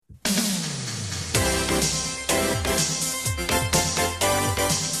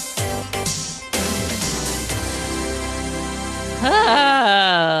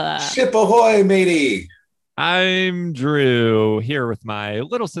Ship ahoy, matey. I'm Drew here with my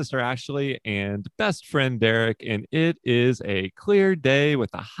little sister Ashley and best friend Derek, and it is a clear day with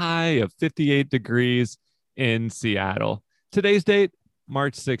a high of 58 degrees in Seattle. Today's date,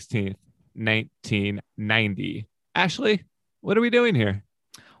 March 16th, 1990. Ashley, what are we doing here?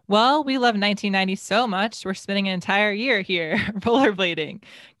 Well, we love 1990 so much, we're spending an entire year here rollerblading,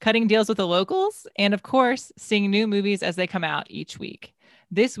 cutting deals with the locals, and of course, seeing new movies as they come out each week.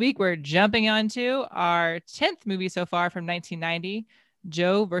 This week, we're jumping onto our 10th movie so far from 1990,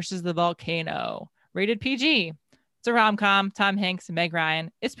 Joe versus the Volcano, rated PG. It's a rom-com, Tom Hanks and Meg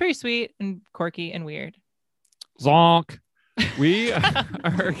Ryan. It's pretty sweet and quirky and weird. Zonk. We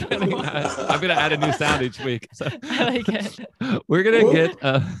are getting, I'm going to add a new sound each week. So I like it. we're going to get,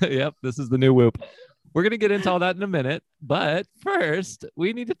 yep, this is the new whoop. We're going to get into all that in a minute. But first,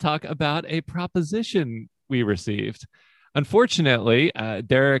 we need to talk about a proposition we received. Unfortunately,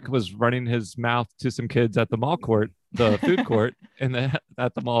 Derek was running his mouth to some kids at the mall court, the food court,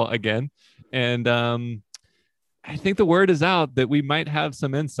 at the mall again. And I think the word is out that we might have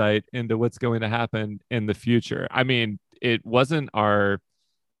some insight into what's going to happen in the future. I mean, it wasn't our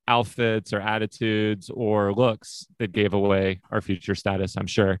outfits or attitudes or looks that gave away our future status, I'm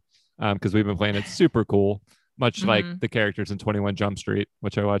sure, because we've been playing it super cool, much like the characters in 21 Jump Street,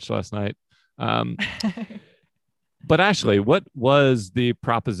 which I watched last night. But Ashley, what was the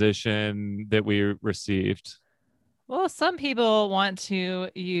proposition that we received? Well, some people want to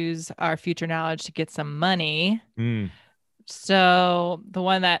use our future knowledge to get some money. So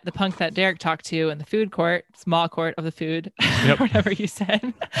the punk that Derek talked to in the food court, small court of the food, whatever you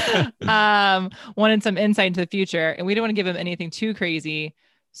said, wanted some insight into the future. And we didn't want to give him anything too crazy.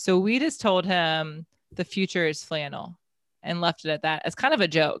 So we just told him the future is flannel and left it at that as kind of a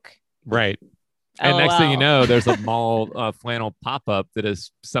joke. Right. And next thing you know, there's a mall flannel pop-up that is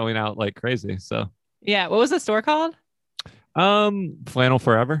selling out like crazy. So yeah. What was the store called? Flannel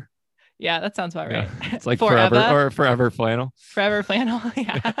Forever. Yeah, that sounds about right. Yeah. It's like forever or Forever Flannel. Forever Flannel.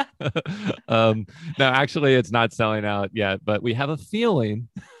 Yeah. No, actually, it's not selling out yet, but we have a feeling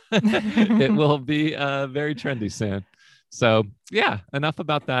it will be very trendy soon. So yeah, enough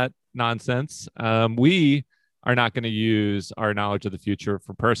about that nonsense. We are not going to use our knowledge of the future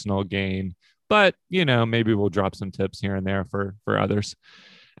for personal gain, but maybe we'll drop some tips here and there for others.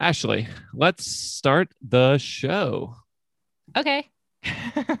 Ashley, let's start the show. Okay.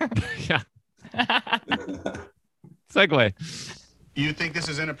 Yeah. Segue. You think this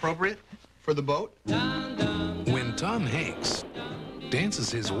is inappropriate for the boat? When Tom Hanks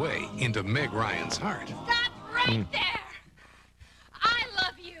dances his way into Meg Ryan's heart. Stop right there! I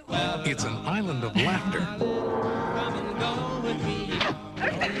love you! It's an island of laughter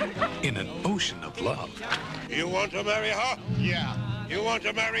in an ocean of love. You want to marry her? Yeah. You want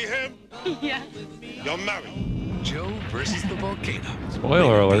to marry him? Yes. You're married. Joe versus the Volcano.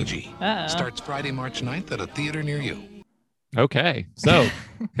 Spoiler alert. PG. Starts Friday, March 9th at a theater near you. Okay. So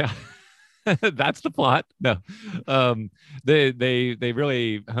yeah, that's the plot. No, they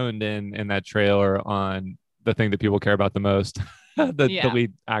really honed in that trailer on the thing that people care about the most. The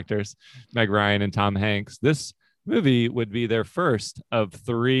lead actors, Meg Ryan and Tom Hanks. This movie would be their first of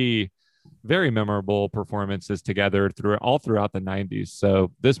three very memorable performances together throughout the 90s.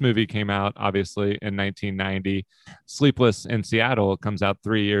 So this movie came out obviously in 1990. Sleepless in Seattle comes out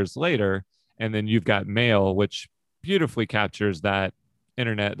 3 years later, and then You've Got Mail, which beautifully captures that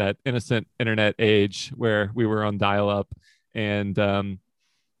innocent internet age where we were on dial-up. And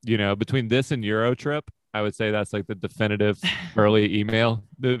between this and Eurotrip, I would say that's like the definitive early email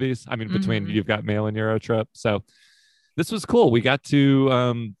movies. I mean, between You've Got Mail and Eurotrip. So this was cool. We got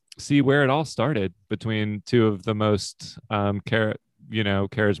to see where it all started between two of the most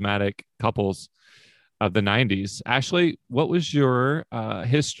charismatic couples of the 90s. Ashley, what was your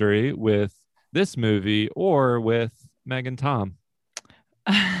history with this movie or with Meg and Tom?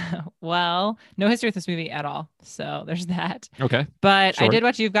 Well, no history with this movie at all. So there's that. Okay. But Sure. I did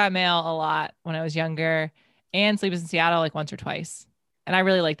watch You've Got Mail a lot when I was younger, and Sleepless in Seattle like once or twice. And I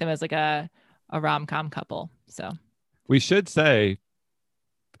really like them as like a rom-com couple. So we should say,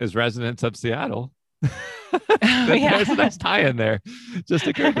 as residents of Seattle, yeah. there's a nice tie in there. Just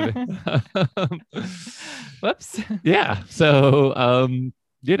occurred to me. Whoops. Yeah. So, and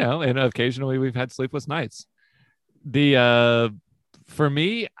occasionally we've had sleepless nights. For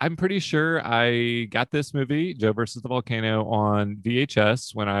me, I'm pretty sure I got this movie, Joe versus the Volcano, on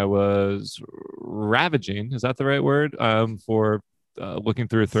VHS when I was ravaging. Is that the right word? For looking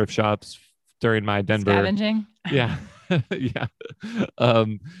through thrift shops during my Denver. Scavenging. Yeah. Yeah.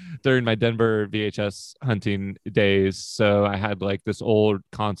 Um, during my Denver VHS hunting days. So I had like this old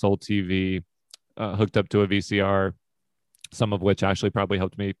console TV hooked up to a VCR, some of which actually probably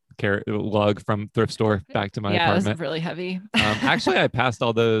helped me carry lug from thrift store back to my Yeah, it was apartment. really heavy. Actually, I passed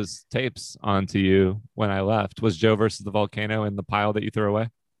all those tapes on to you when I left. Was Joe versus the volcano in the pile that you threw away?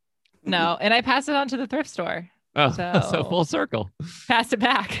 No, and I passed it on to the thrift store. Oh, So- so full circle. Passed it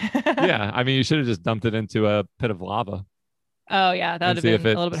back. Yeah, I mean, you should have just dumped it into a pit of lava Oh yeah, that would and have see been if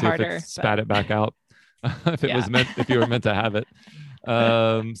it a little bit see if harder. it spat but- it back out. If it Yeah. was meant, if you were meant to have it.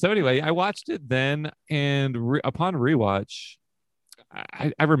 So anyway, I watched it then, and upon rewatch,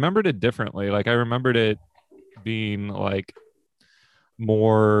 I remembered it differently. Like I remembered it being like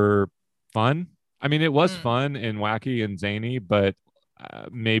more fun. I mean, it was fun and wacky and zany, but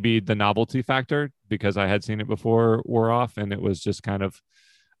maybe the novelty factor, because I had seen it before, wore off, and it was just kind of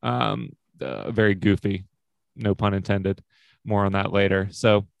very goofy. No pun intended. More on that later.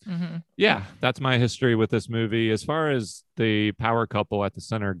 So Mhm. yeah, that's my history with this movie. As far as the power couple at the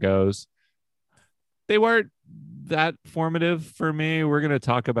center goes, they weren't that formative for me. We're going to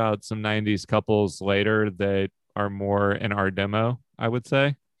talk about some 90s couples later that are more in our demo, I would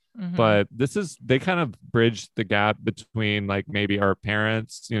say. Mhm. But they kind of bridge the gap between like maybe our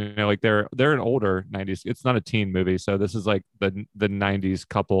parents, like they're an older 90s. It's not a teen movie. So this is like the 90s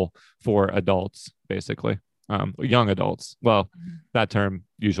couple for adults, basically. Young adults. Well, that term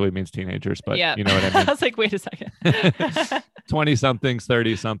usually means teenagers, but yeah, you know what I mean. I was like, wait a second. 20 somethings,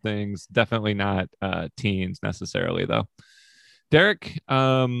 30 somethings, definitely not teens necessarily though. Derek,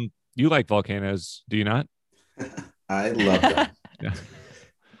 you like volcanoes, do you not? I love them.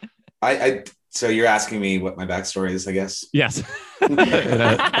 Yeah. So you're asking me what my backstory is, I guess. Yes. in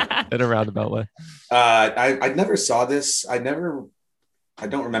a roundabout way. I never saw this. I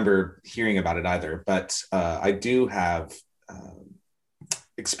don't remember hearing about it either, but I do have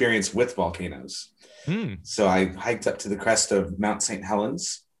experience with volcanoes. So I hiked up to the crest of Mount St.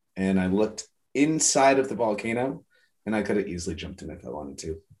 Helens and I looked inside of the volcano, and I could have easily jumped in if I wanted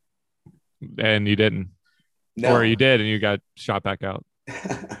to. And you didn't. No. Or you did and you got shot back out.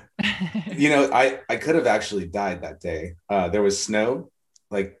 I could have actually died that day. There was snow,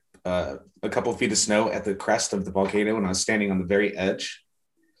 like a couple of feet of snow at the crest of the volcano, and I was standing on the very edge.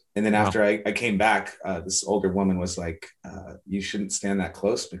 And then after I came back, this older woman was like, you shouldn't stand that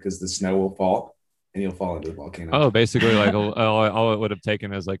close because the snow will fall and you'll fall into the volcano. Oh, basically like all it would have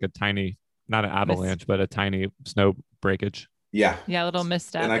taken is like a tiny, not an avalanche, but a tiny snow breakage. Yeah. Yeah, a little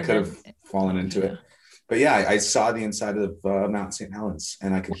misstep. And I could have fallen into it. But yeah, I saw the inside of Mount St. Helens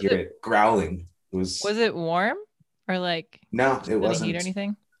and I could hear it growling. Was it warm or like no, it wasn't heat or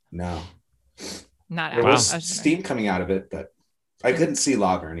anything? No. Not there out. was steam coming out of it, but I couldn't see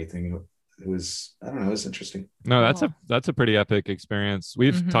lava or anything. It was, I don't know, it was interesting. No, that's a pretty epic experience.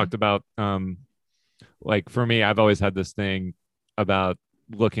 We've talked about like for me, I've always had this thing about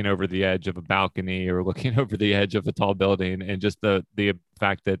looking over the edge of a balcony or looking over the edge of a tall building, and just the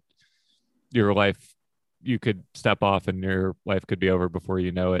fact that your life, you could step off and your life could be over before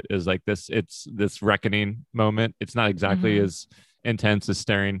you know it, is like it's this reckoning moment. It's not exactly as intense as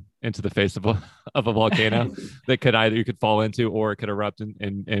staring into the face of a volcano that could either you could fall into or it could erupt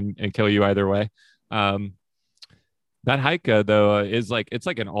and kill you either way. That hike though is like, it's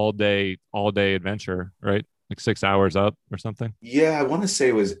like an all day adventure, right? Like 6 hours up or something. Yeah, I want to say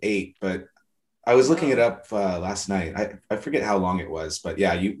it was 8, but I was looking it up last night. I forget how long it was, but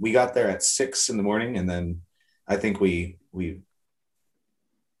yeah, we got there at 6 in the morning, and then I think we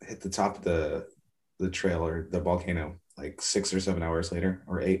hit the top of the trail or the volcano like 6 or 7 hours later,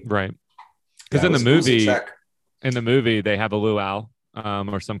 or 8. Right. Because in the movie they have a luau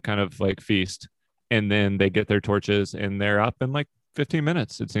or some kind of like feast, and then they get their torches and they're up in like 15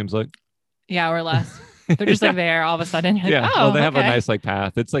 minutes, it seems like. Yeah, or less. They're just like there all of a sudden. Like, yeah. Oh, Well, they have a okay. nice like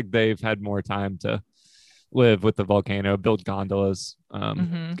path. It's like they've had more time to live with the volcano, build gondolas,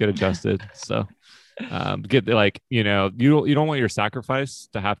 get adjusted. So get like, you don't want your sacrifice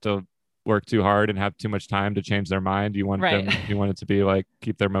to have to work too hard and have too much time to change their mind. You want you want it to be like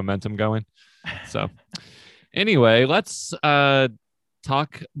keep their momentum going. So anyway, let's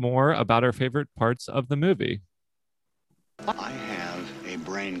talk more about our favorite parts of the movie. I have a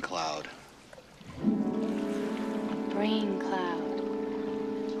brain cloud. Brain cloud.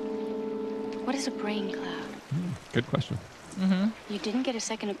 What is a brain cloud? Good question. You didn't get a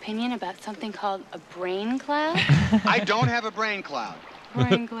second opinion about something called a brain cloud? I don't have a brain cloud.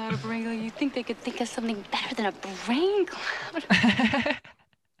 Brain cloud, you'd think they could think of something better than a brain cloud.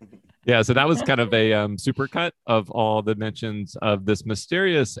 Yeah, so that was kind of a supercut of all the mentions of this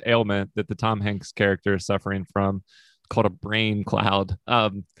mysterious ailment that the Tom Hanks character is suffering from, called a brain cloud.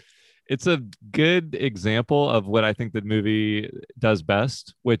 It's a good example of what I think the movie does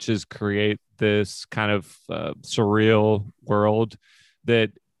best, which is create this kind of surreal world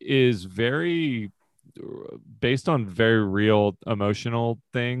that is very based on very real emotional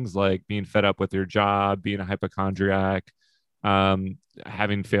things, like being fed up with your job, being a hypochondriac,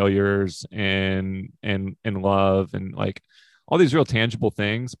 having failures in love, and like all these real tangible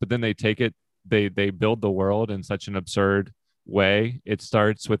things. But then they take it, they build the world in such an absurd way. It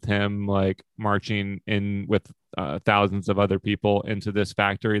starts with him like marching in with thousands of other people into this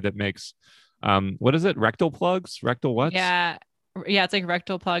factory that makes what is it, rectal plugs, rectal what? Yeah, it's like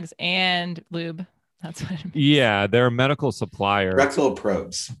rectal plugs and lube. That's what it means. Yeah, they're a medical supplier. Rectal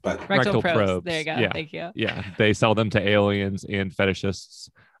probes, but rectal probes. There you go. Yeah. Thank you. Yeah, they sell them to aliens and fetishists.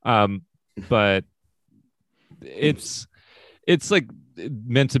 But it's like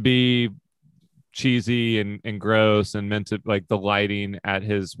meant to be cheesy and gross, and meant to, like, the lighting at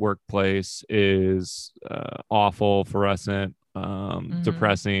his workplace is awful, fluorescent,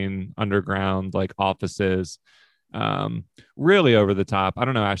 depressing, underground, like offices, really over the top. I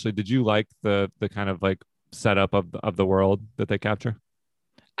don't know, Ashley, did you like the kind of like setup of the world that they capture?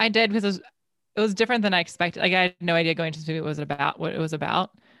 I did, because it was different than I expected. Like, I had no idea going to this movie what it was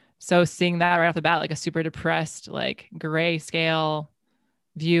about. So seeing that right off the bat, like a super depressed, like grayscale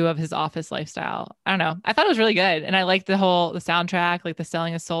view of his office lifestyle, I don't know, I thought it was really good. And I liked the soundtrack, like the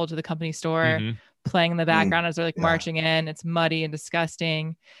Selling a Soul to the Company Store, playing in the background as they're like marching in. It's muddy and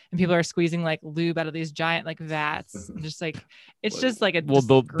disgusting, and people are squeezing like lube out of these giant like vats, and just like it's just like a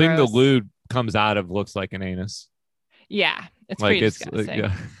the gross thing the lube comes out of looks like an anus. Yeah, it's like pretty it's disgusting.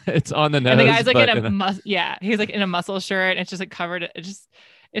 like, it's on the nose, and the guy's like he's like in a muscle shirt, and it's just like covered.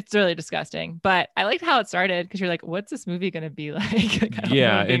 It's really disgusting. But I liked how it started, because you're like, what's this movie going to be like?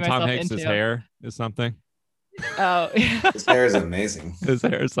 Yeah, and Tom Hanks' hair is something. Oh, his hair is amazing. His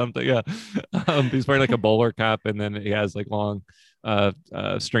hair is something. Yeah, he's wearing like a bowler cap, and then he has like long,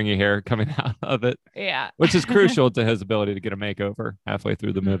 stringy hair coming out of it. Yeah, which is crucial to his ability to get a makeover halfway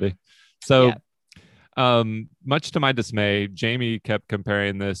through the movie. So, much to my dismay, Jamie kept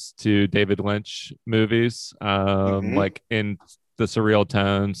comparing this to David Lynch movies, like in the surreal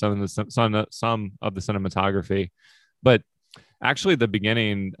tone, some of the cinematography, but actually the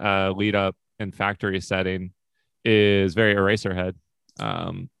beginning lead up and factory setting is very Eraserhead.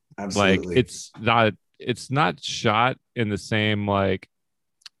 Like it's not shot in the same like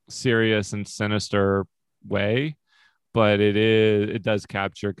serious and sinister way, but it does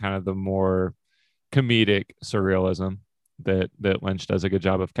capture kind of the more comedic surrealism that Lynch does a good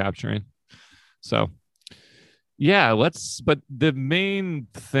job of capturing. So yeah, but the main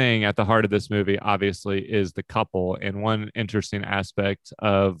thing at the heart of this movie obviously is the couple. And one interesting aspect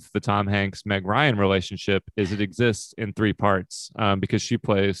of the Tom Hanks Meg Ryan relationship is it exists in 3 parts, because she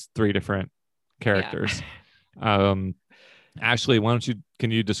plays 3 different characters. Ashley,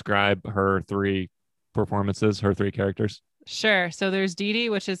 can you describe her 3 performances, her 3 characters? Sure. So there's Dee Dee,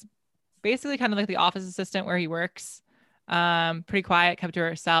 which is basically kind of like the office assistant where he works. Pretty quiet,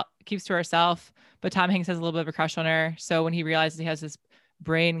 keeps to herself, but Tom Hanks has a little bit of a crush on her. So when he realizes he has this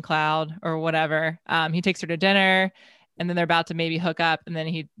brain cloud or whatever, he takes her to dinner, and then they're about to maybe hook up, and then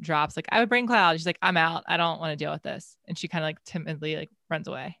he drops like, I have a brain cloud. She's like, I'm out. I don't want to deal with this. And she kind of like timidly like runs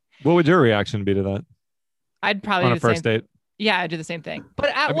away. What would your reaction be to that? I'd probably on a first date. Yeah, I'd do the same thing.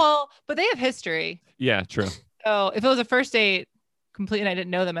 But but they have history. Yeah, true. So if it was a first date completely and I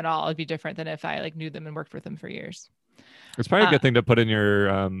didn't know them at all, it'd be different than if I like knew them and worked with them for years. It's probably a good thing to put in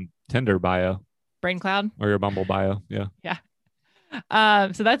your Tinder bio. Brain cloud? Or your Bumble bio. Yeah. Yeah.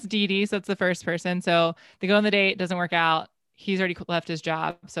 So that's Dee Dee. So that's the first person. So they go on the date, doesn't work out. He's already left his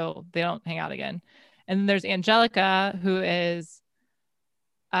job, so they don't hang out again. And then there's Angelica, who is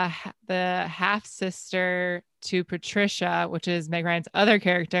the half sister to Patricia, which is Meg Ryan's other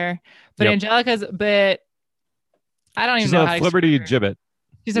character. But Angelica's a bit, I don't even know how to Flibberty Gibbet.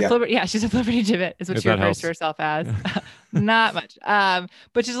 She's a she's a Flibberty Gibbet is what she refers to herself as. Not much.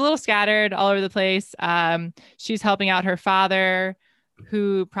 But she's a little scattered all over the place. She's helping out her father,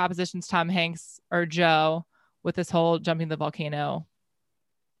 who propositions Tom Hanks or Joe with this whole jumping the volcano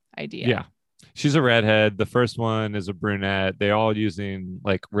idea. Yeah. She's a redhead. The first one is a brunette. They're all using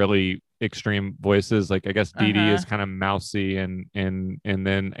like really extreme voices. Like I guess Dee Dee is kind of mousy, and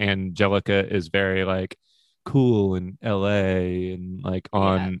then Angelica is very like cool in LA and like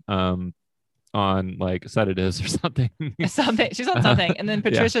on like sedatives or something. She's on something. And then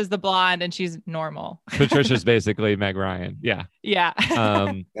Patricia's the blonde, and she's normal. Patricia's basically Meg Ryan. Yeah.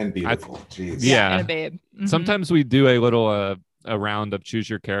 And beautiful. Jeez. Yeah. And a babe. Mm-hmm. Sometimes we do a little a round of choose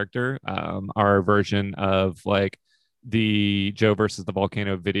your character. Our version of like the Joe versus the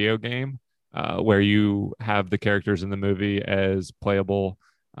Volcano video game, where you have the characters in the movie as playable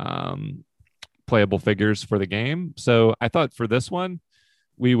figures for the game. So I thought for this one,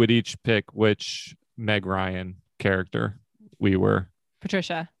 we would each pick which Meg Ryan character we were.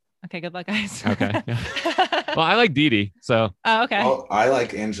 Patricia. Okay, good luck, guys. Okay. Yeah. Well, I like Dee Dee, so. Oh, okay. Well, I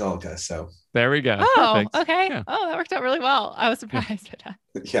like Angelica, so. There we go. Oh, Perfect. okay. Yeah. Oh, that worked out really well. I was surprised at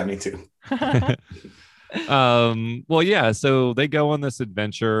Yeah, me too. that. Well, yeah, so they go on this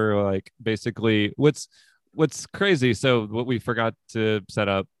adventure, like basically what's crazy. So what we forgot to set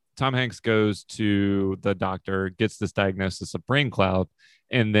up, Tom Hanks goes to the doctor, gets this diagnosis of brain cloud,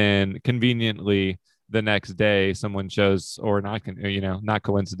 and then conveniently the next day someone shows, or not, not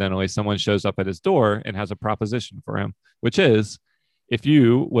coincidentally, someone shows up at his door and has a proposition for him, which is, if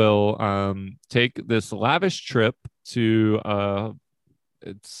you will take this lavish trip to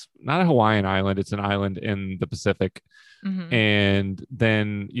it's not a Hawaiian island, it's an island in the Pacific, and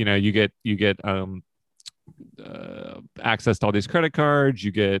then you get access to all these credit cards,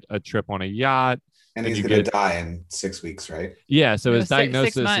 you get a trip on a yacht, and he's gonna die in 6 weeks, right? Yeah, so his 6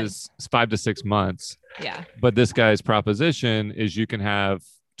 diagnosis is 5 to 6 months. Yeah. But this guy's proposition is you can have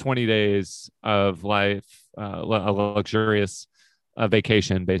 20 days of life, a luxurious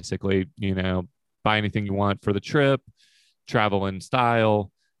vacation, basically, buy anything you want for the trip, travel in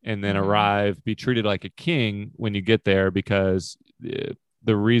style, and then arrive, be treated like a king when you get there, because the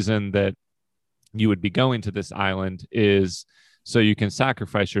reason that you would be going to this island is so you can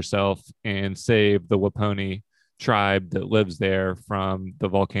sacrifice yourself and save the Waponi tribe that lives there from the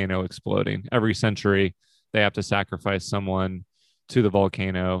volcano exploding. Every century, they have to sacrifice someone to the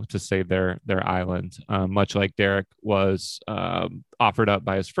volcano to save their island, much like Derek was offered up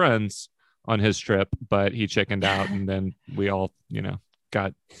by his friends on his trip, but he chickened out, and then we all,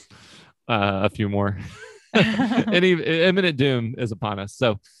 got a few more. Imminent doom is upon us.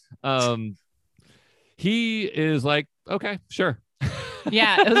 So he is like, okay, sure.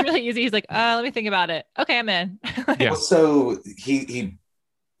 Yeah, it was really easy. He's like, let me think about it. Okay, I'm in. Yeah. So he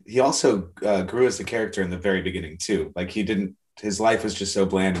also grew as a character in the very beginning too. Like his life was just so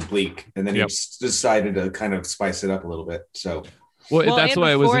bland and bleak, and then he decided to kind of spice it up a little bit. So, well that's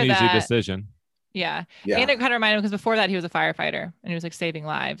why it was an easy that, decision. Yeah. And it kind of reminded him, because before that he was a firefighter and he was like saving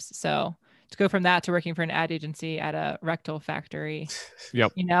lives. So to go from that to working for an ad agency at a rectal factory,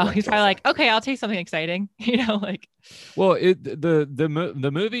 yep. He's probably like, okay, I'll take something exciting. Well, the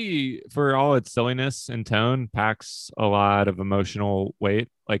movie, for all its silliness and tone, packs a lot of emotional weight.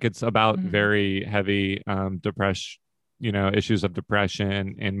 Like, it's about very heavy depression, issues of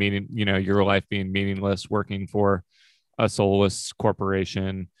depression and meaning, your life being meaningless, working for a soulless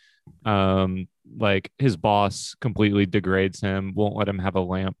corporation. Like, his boss completely degrades him, won't let him have a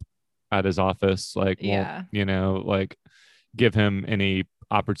lamp at his office, like, won't, like, give him any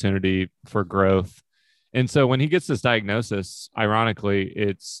opportunity for growth. And so when he gets this diagnosis, ironically,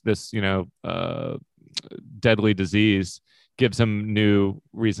 it's this, deadly disease, gives him new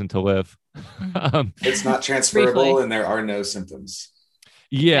reason to live. It's not transferable briefly. And there are no symptoms.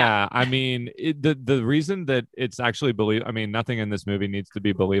 Yeah. I mean, the reason that it's actually nothing in this movie needs to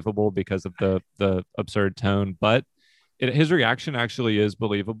be believable because of the absurd tone, but his reaction actually is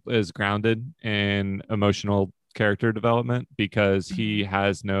believable, is grounded in emotional character development, because he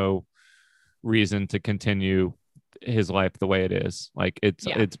has no reason to continue his life the way it is. Like, it's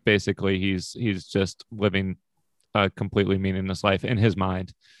basically he's just living a completely meaningless life in his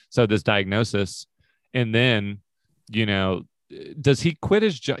mind. So this diagnosis, and then, does he quit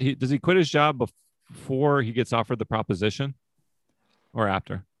his job? Does he quit his job before he gets offered the proposition, or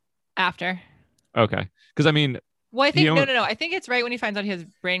after? After. Okay, because I mean. Well, I think no. I think it's right when he finds out he has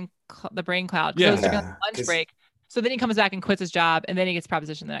the brain cloud. Yeah. Goes to lunch break. So then he comes back and quits his job, and then he gets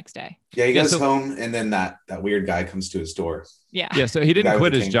proposition the next day. Yeah, he goes home, and then that weird guy comes to his door. Yeah. Yeah. So he didn't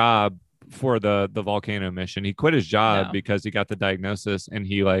quit his job for the volcano mission. He quit his job because he got the diagnosis, and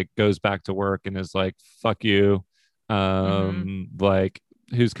he like goes back to work and is like, "Fuck you." Like,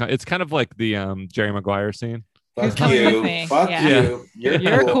 it's kind of like the Jerry Maguire scene. Fuck you. Fuck you.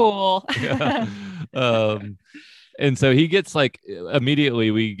 You're cool. Yeah. And so he gets, like,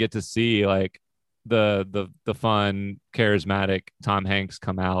 immediately we get to see like the fun, charismatic Tom Hanks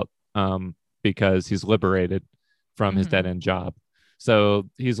come out, because he's liberated from his dead end job. So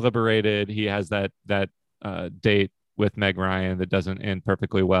he's liberated. He has that date with Meg Ryan that doesn't end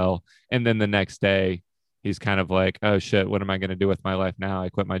perfectly well. And then the next day he's kind of like, oh shit, what am I going to do with my life now? I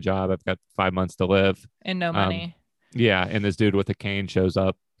quit my job. I've got 5 months to live. And no money. Yeah. And this dude with a cane shows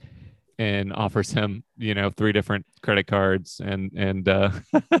up and offers him, 3 different credit cards and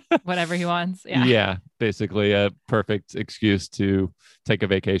Whatever he wants. Yeah. yeah, basically a perfect excuse to take a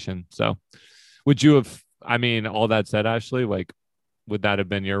vacation. So would you have, I mean, all that said, Ashley, like, would that have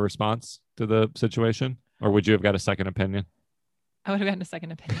been your response to the situation, or would you have got a second opinion? I would have gotten a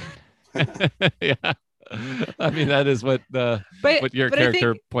second opinion. Yeah. I mean, that is what what your but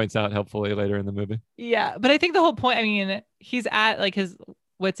character points out helpfully later in the movie. Yeah, but I think the whole point, I mean, he's at like his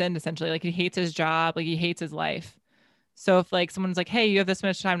wit's end essentially. Like he hates his job, like he hates his life. So if like someone's like, "Hey, you have this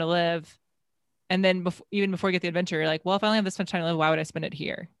much time to live," and then even before you get the adventure, you're like, "Well, if I only have this much time to live, why would I spend it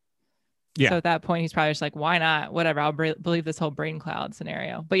here?" Yeah. So at that point, he's probably just like, "Why not? Whatever. I'll believe this whole brain cloud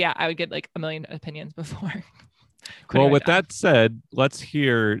scenario." But yeah, I would get like a million opinions before. Well, with that said, let's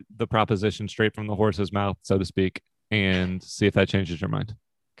hear the proposition straight from the horse's mouth, so to speak, and see if that changes your mind.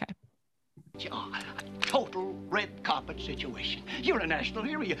 Okay. A total red carpet situation. You're a national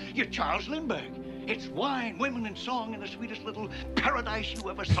hero. You're Charles Lindbergh. It's wine, women, and song in the sweetest little paradise you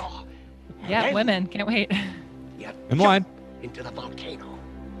ever saw. Yeah, Then women. Can't wait. you And wine. jump into the volcano.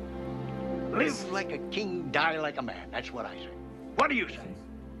 Live like a king, die like a man. That's what I say. What do you say?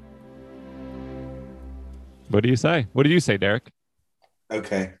 What do you say? What do you say, Derek?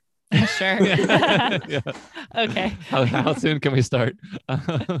 Okay. Sure. Yeah. Okay. How soon can we start?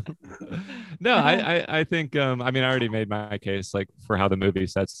 No, I think I mean, I already made my case like for how the movie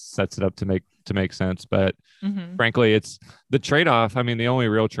sets it up to make sense, but frankly, it's the trade-off. I mean, the only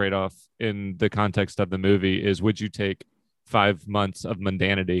real trade-off in the context of the movie is, would you take 5 months of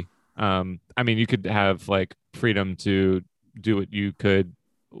mundanity? I mean, you could have like freedom to do what you could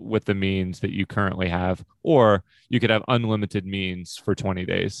with the means that you currently have, or you could have unlimited means for 20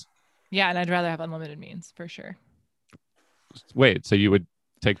 days. Yeah, and I'd rather have unlimited means for sure. Wait, so you would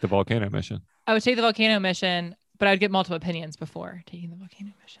take the volcano mission? I would take the volcano mission, but I'd get multiple opinions before taking the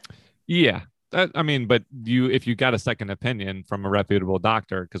volcano mission. Yeah. I mean, but if you got a second opinion from a reputable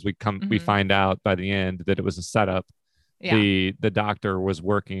doctor, because we find out by the end that it was a setup. Yeah. The doctor was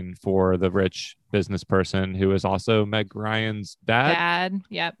working for the rich business person who is also Meg Ryan's dad.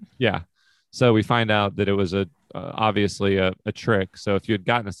 Yep. Yeah. So we find out that it was obviously a trick. So if you had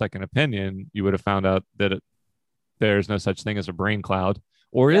gotten a second opinion, you would have found out that there's no such thing as a brain cloud,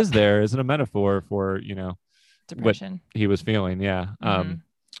 or is there? Is it a metaphor for depression? What he was feeling? Yeah.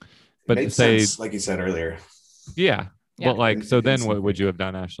 But made sense, like you said earlier. Yeah. Well, like, so then what would you have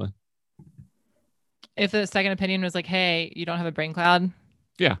done, Ashley? If the second opinion was like, "Hey, you don't have a brain cloud."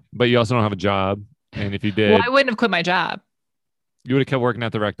 Yeah, but you also don't have a job, and if you did, well, I wouldn't have quit my job. You would have kept working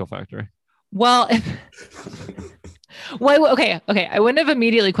at the rectal factory. Well, okay, I wouldn't have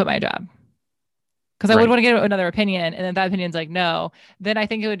immediately quit my job because I would want to get another opinion, and then that opinion's like no. Then I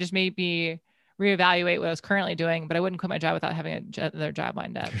think it would just maybe reevaluate what I was currently doing, but I wouldn't quit my job without having another job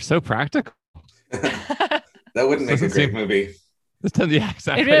lined up. You're so practical. That wouldn't make a great movie. Yeah,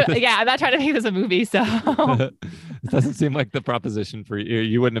 exactly. Really, yeah, I'm not trying to make this a movie, so it doesn't seem like the proposition for you.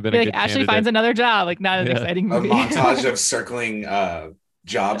 You wouldn't have been a good Ashley candidate. finds another job, like not an exciting movie. A montage of circling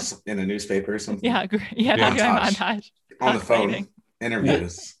jobs in a newspaper or something. Yeah, montage on the phone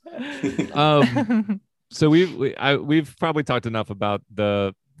interviews. So we've probably talked enough about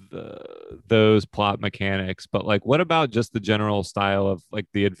those plot mechanics, but like, what about just the general style of like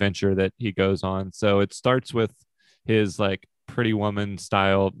the adventure that he goes on? So it starts with his like Pretty Woman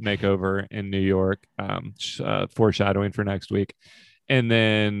style makeover in New York, foreshadowing for next week, and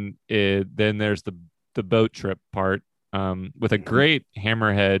then there's the boat trip part with a great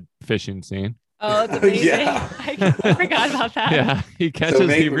hammerhead fishing scene. Oh, it's amazing! Yeah. I forgot about that. Yeah, he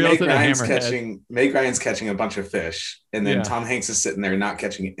catches. He reels in a hammerhead. Meg Ryan's catching a bunch of fish, and then Tom Hanks is sitting there not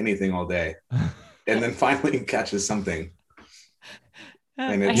catching anything all day, and then finally he catches something.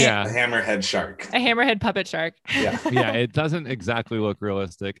 And it's a hammerhead shark. A hammerhead puppet shark. Yeah. Yeah, it doesn't exactly look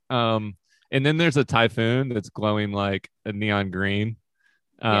realistic. And then there's a typhoon that's glowing like a neon green.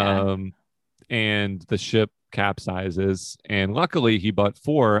 And the ship capsizes. And luckily he bought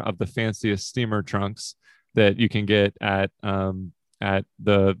 4 of the fanciest steamer trunks that you can get at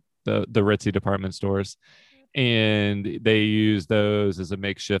the ritzy department stores. And they use those as a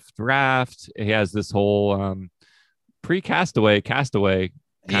makeshift raft. He has this whole pre-castaway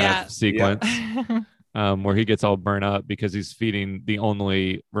kind of sequence where he gets all burnt up because he's feeding the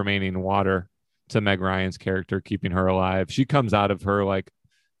only remaining water to Meg Ryan's character, keeping her alive. She comes out of her like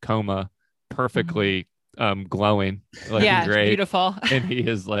coma perfectly glowing, like great, beautiful, and he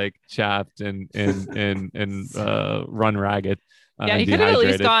is like chapped and run ragged. He could have at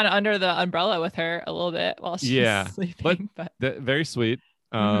least gone under the umbrella with her a little bit while she's sleeping. But very sweet.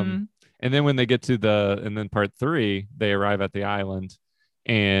 And then when they get to part 3, they arrive at the island,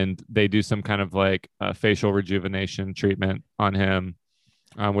 and they do some kind of like facial rejuvenation treatment on him,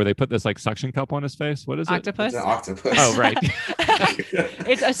 where they put this like suction cup on his face. What is Octopus? It's an octopus. Oh, right.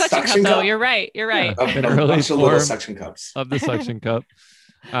 It's a suction cup, though. You're right. You're right. A An early bunch of little form suction cups. of the suction cup.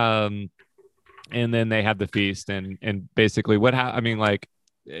 And then they have the feast, and basically I mean, like,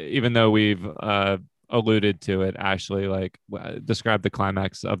 even though we've alluded to it, Ashley, like, describe the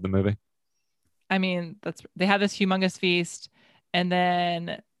climax of the movie. I mean, they have this humongous feast, and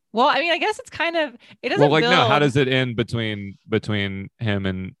then, well, I mean, I guess it's kind of, it doesn't Well, like, build. no, how does it end between him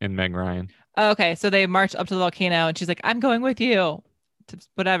and Meg Ryan? Okay, so they march up to the volcano, and she's like, "I'm going with you," to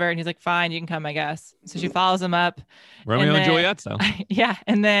whatever, and he's like, "Fine, you can come, I guess." So she follows him up. Romeo and Juliet, so. Yeah,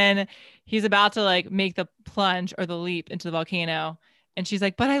 and then he's about to like make the plunge or the leap into the volcano, and she's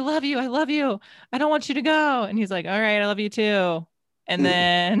like, "But I love you, I don't want you to go." And he's like, "All right, I love you too." And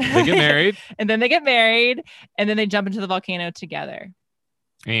then They get married. and then they get married, and then they jump into the volcano together,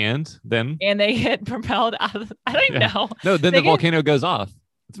 And then and they get propelled out of I don't even know. No, then They the get- volcano goes off.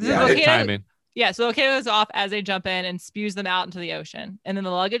 It's The perfect volcano- timing. Yeah, so the volcano goes off as they jump in and spews them out into the ocean. And then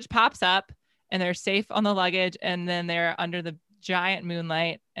the luggage pops up, and they're safe on the luggage, and then they're under the giant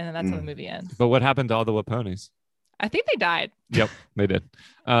moonlight, and then that's how the movie ends. But what happened to all the Waponis? I think they died. Yep, they did.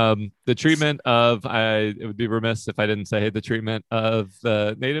 The treatment of it would be remiss if I didn't say the treatment of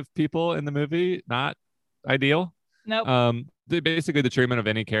the native people in the movie, not ideal. Nope. Basically the treatment of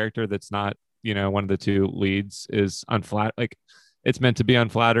any character that's not, one of the two leads is like, it's meant to be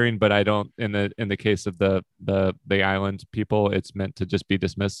unflattering, but I don't, in the case of the island people, it's meant to just be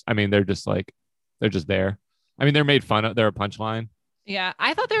dismissed. I mean, they're just there. I mean, they're made fun of. They're a punchline. Yeah,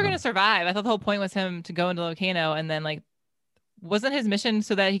 I thought they were going to survive. I thought the whole point was him to go into the volcano, and then like, wasn't his mission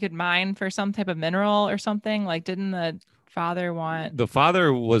so that he could mine for some type of mineral or something? Like, didn't the father want? The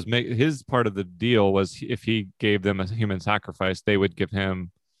father was his part of the deal was if he gave them a human sacrifice, they would give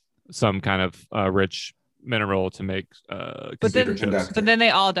him some kind of rich mineral to make But then they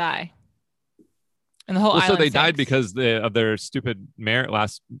all die. And the whole island so they sinks. died because of their stupid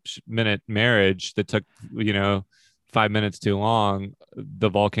last minute marriage that took 5 minutes too long. The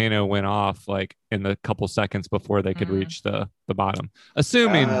volcano went off like in the couple seconds before they could reach the bottom,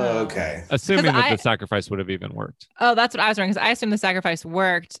 assuming that the sacrifice would have even worked. Oh, that's what I was wondering, because I assumed the sacrifice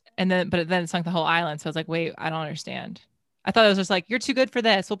worked, but it sunk the whole island. So I was like, wait, I don't understand. I thought it was just like, you're too good for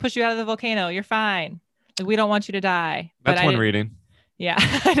this, we'll push you out of the volcano, you're fine, like, we don't want you to die. That's one reading. Yeah.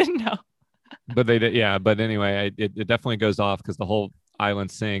 I didn't know. But they did, yeah. But anyway, it definitely goes off because the whole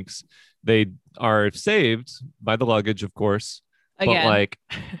island sinks. They are saved by the luggage, of course. Again. But like,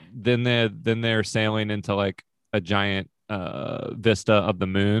 then they're sailing into like a giant vista of the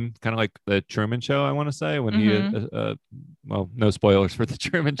moon, kind of like the Truman Show. I want to say when he, well, no spoilers for the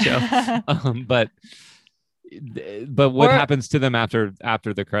Truman Show, but what happens to them after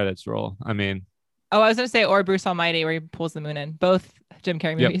the credits roll? I mean. Oh, I was gonna say, or Bruce Almighty, where he pulls the moon in. Both Jim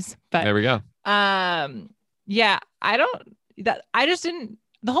Carrey movies. But there we go. Yeah, I just didn't.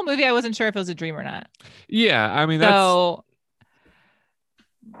 The whole movie, I wasn't sure if it was a dream or not. Yeah, I mean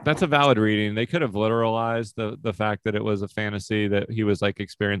that's a valid reading. They could have literalized the fact that it was a fantasy that he was like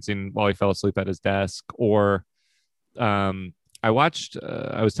experiencing while he fell asleep at his desk. Or I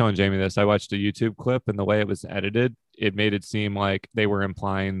was telling Jamie this. I watched a YouTube clip, and the way it was edited, it made it seem like they were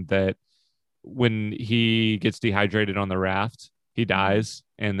implying that when he gets dehydrated on the raft, he dies,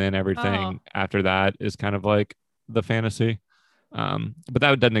 and then everything after that is kind of like the fantasy. But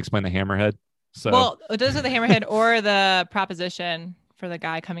that doesn't explain the hammerhead. So, well, it doesn't the hammerhead or the proposition for the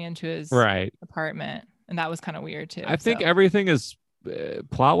guy coming into his apartment, and that was kind of weird too. I think everything is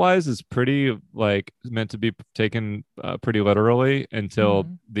plot wise is pretty like meant to be taken pretty literally until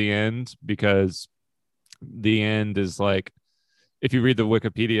the end, because the end is like, if you read the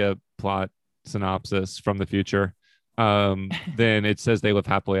Wikipedia plot synopsis from the future, then it says they live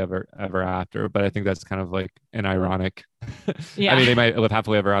happily ever after, but I think that's kind of like an ironic. I mean, they might live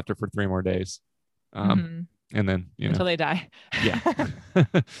happily ever after for 3 more days, and then until they die. Yeah.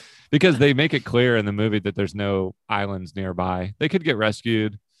 Because they make it clear in the movie that there's no islands nearby. They could get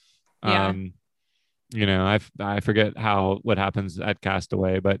rescued. I forget what happens at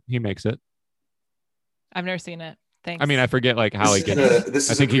Castaway, but he makes it. I've never seen it. Thanks. I mean, I forget like how he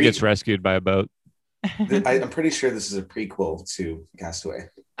gets. I think he gets rescued by a boat. I'm pretty sure this is a prequel to Castaway.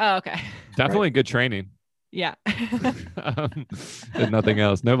 Oh, okay. Definitely good training. Yeah. If nothing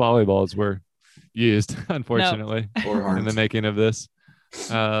else, no volleyballs were used, unfortunately, in the making of this.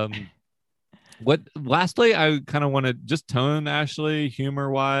 Lastly, I kind of want to just tone, Ashley,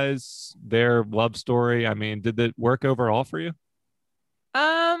 humor wise, their love story. I mean, did it work overall for you?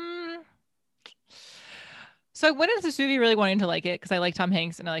 So I went into this movie really wanting to like it because I like Tom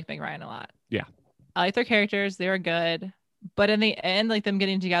Hanks and I like Meg Ryan a lot. Yeah. I like their characters. They were good. But in the end, like them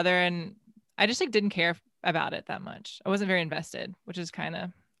getting together, and I just like didn't care about it that much. I wasn't very invested, which is kind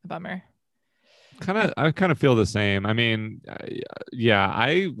of a bummer. I kind of feel the same. I mean, yeah,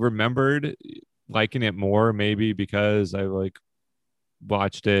 I remembered liking it more maybe because I like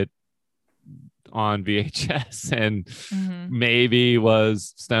watched it on VHS and maybe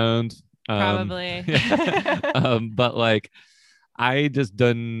was stoned. Probably. But like I just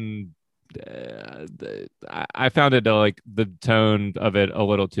didn't I found it like the tone of it a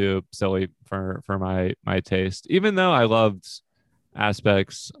little too silly for my taste, even though I loved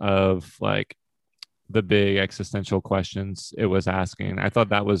aspects of like the big existential questions it was asking. I thought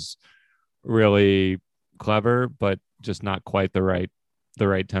that was really clever, but just not quite the right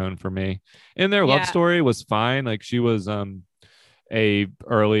tone for me. And their love story was fine. Like she was a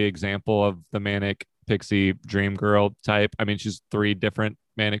early example of the manic pixie dream girl type. I mean, she's 3 different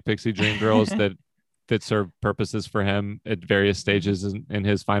manic pixie dream girls that serve purposes for him at various stages in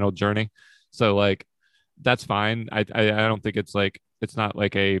his final journey. So like that's fine. I don't think it's like, it's not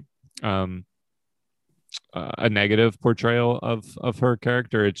like a negative portrayal of her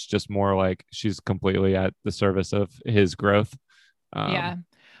character. It's just more like she's completely at the service of his growth. Yeah.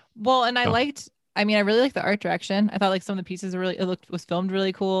 Well, and I really liked the art direction. I thought like some of the pieces was filmed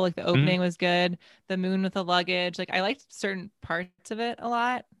really cool. Like the opening was good. The moon with the luggage. Like I liked certain parts of it a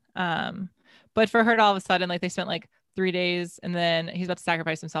lot. But for her to all of a sudden, like they spent like 3 days and then he's about to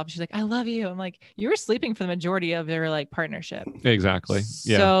sacrifice himself. She's like, I love you. I'm like, you were sleeping for the majority of their like partnership. Exactly.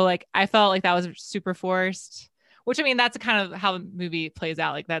 Yeah. So like, I felt like that was super forced, which I mean, that's kind of how the movie plays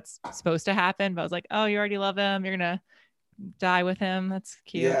out. Like that's supposed to happen, but I was like, oh, you already love him. You're going to die with him. That's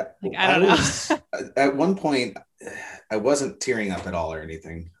cute. Yeah. Like, I don't know. At one point, I wasn't tearing up at all or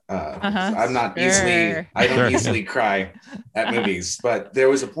anything. I'm not I don't easily cry at movies, but there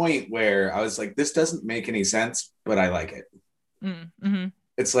was a point where I was like, this doesn't make any sense, but I like it. Mm-hmm.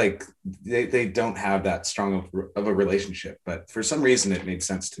 It's like they don't have that strong of a relationship, but for some reason it made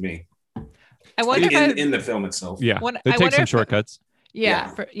sense to me. I wonder in the film itself. Yeah, they take some shortcuts.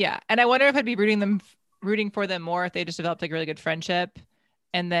 And I wonder if I'd be rooting for them more if they just developed like a really good friendship,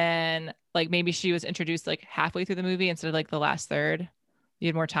 and then like maybe she was introduced like halfway through the movie instead of like the last third. You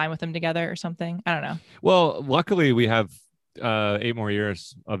had more time with them together or something. I don't know. Well, luckily we have 8 more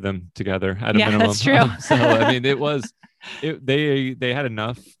years of them together at a minimum. That's true. So I mean, they had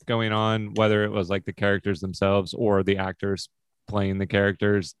enough going on, whether it was like the characters themselves or the actors playing the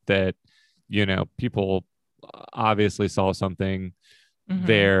characters, that you know people obviously saw something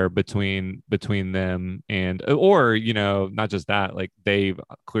there between them, and or you know not just that, like they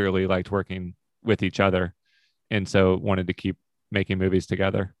clearly liked working with each other, and so wanted to keep making movies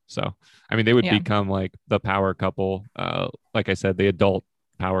together. So I mean they would become like the power couple, like I said, the adult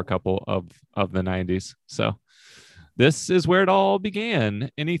power couple of the 90s. So this is where it all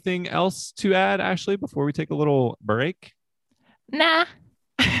began. Anything else to add, Ashley, before we take a little break? Nah.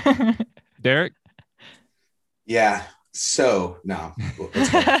 Derek? Yeah. So no.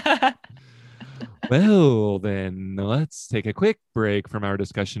 Well, then let's take a quick break from our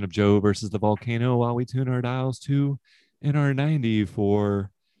discussion of Joe versus the volcano while we tune our dials to NR90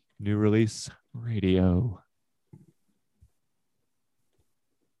 for New Release Radio.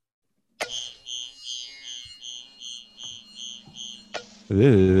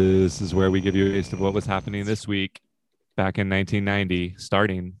 This is where we give you a taste of what was happening this week back in 1990,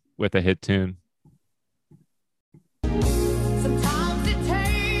 starting with a hit tune. Sometimes it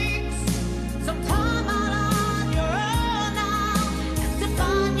takes some time out on your own now to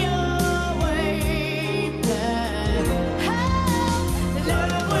find your way back.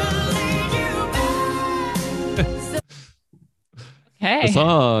 Love will lead you back. Hey. The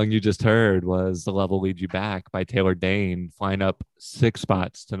song you just heard was The Love Will Lead You Back by Taylor Dane, flying up 6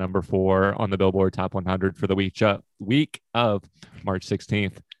 spots to number 4 on the Billboard Top 100 for the week of March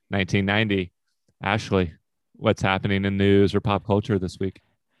 16th, 1990. Ashley, what's happening in news or pop culture this week?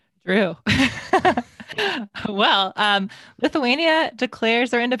 Drew. Well, Lithuania declares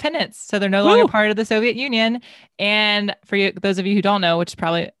their independence. So they're no longer part of the Soviet Union. And for those of you who don't know, which is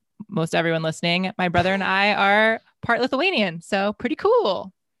probably most everyone listening, my brother and I are part Lithuanian. So pretty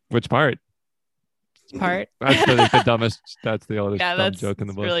cool. Which part? Part. That's the dumbest. That's the oldest dumb joke in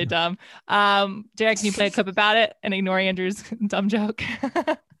the book. Really dumb. Derek, can you play a clip about it and ignore Andrew's dumb joke?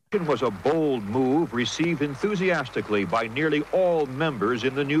 It was a bold move received enthusiastically by nearly all members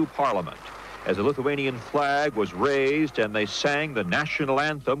in the new parliament. as the Lithuanian flag was raised and they sang the national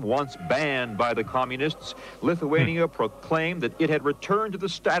anthem once banned by the communists. Lithuania proclaimed that it had returned to the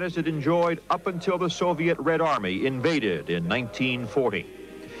status it enjoyed up until the Soviet Red Army invaded in 1940.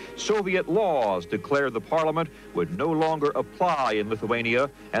 Soviet laws declared the parliament would no longer apply in Lithuania,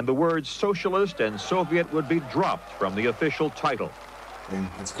 and the words socialist and Soviet would be dropped from the official title.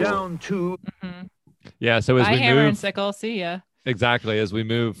 That's cool. Down to... Yeah, so as Bye, we Hammer and move Sickle. See ya. exactly as we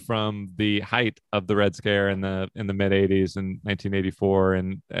move from the height of the Red Scare in the mid 80s and 1984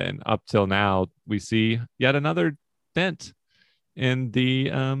 and up till now, we see yet another dent in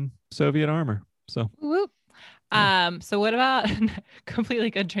the Soviet armor. So Whoop. So what about completely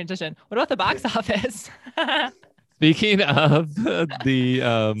good transition? What about the box office? speaking of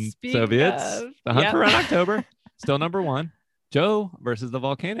the Speaking Soviets, of, The Hunt yep. for Red October, still number one. Joe versus the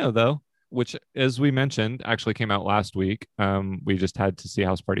Volcano, though, which, as we mentioned, actually came out last week. We just had to see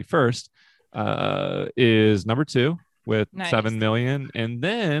House Party first. Is number two with Nice. 7 million, and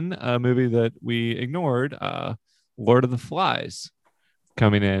then a movie that we ignored, Lord of the Flies,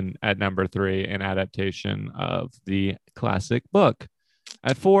 coming in at number 3, an adaptation of the classic book.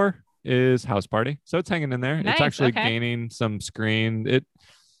 At 4 is House Party, so it's hanging in there. Nice, It's actually okay. gaining some screen.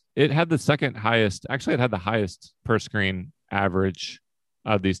 It had the second highest. Actually, it had the highest per screen average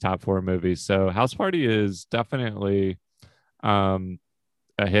of these top 4 movies. So House Party is definitely a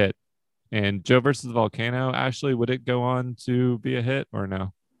hit. And Joe versus the Volcano, Ashley, would it go on to be a hit or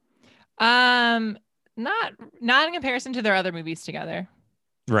no? Not in comparison to their other movies together.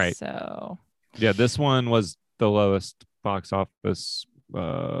 Right. So Yeah, this one was the lowest box office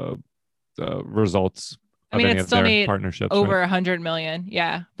results I of mean, any it of still their made partnerships. over right? 100 million.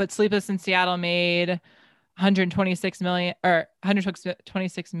 Yeah, but Sleepless in Seattle made 126 million, or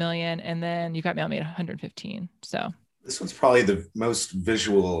 126 million, and then You Got Mail made 115. So This one's probably the most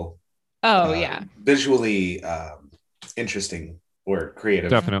visually interesting or creative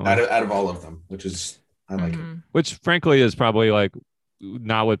Definitely. out of all of them, which is I like it. Which frankly is probably like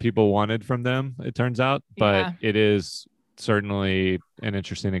not what people wanted from them, it turns out, but Yeah. it is certainly an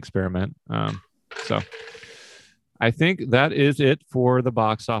interesting experiment. So I think that is it for the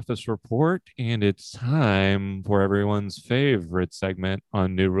box office report, and it's time for everyone's favorite segment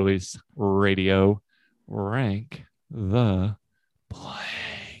on New Release Radio, Rank the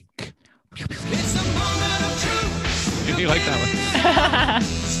Blank. You like that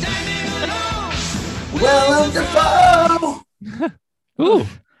one? Willem Dafoe. Ooh.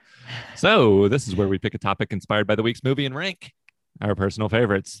 So this is where we pick a topic inspired by the week's movie and rank our personal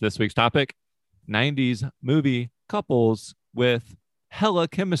favorites. This week's topic, 90s movie couples with hella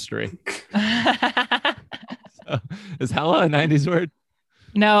chemistry. So, is hella a 90s word?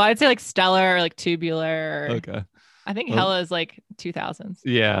 No, I'd say like stellar or like tubular. Or, Okay. I think Well- hella is like 2000s.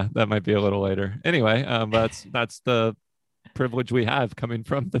 Yeah, that might be a little later. Anyway, that's the privilege we have coming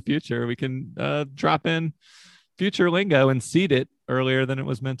from the future. We can drop in future lingo and seed it earlier than it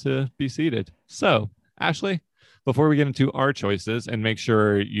was meant to be seeded. So, Ashley, before we get into our choices and make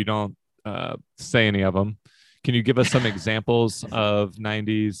sure you don't say any of them, can you give us some examples of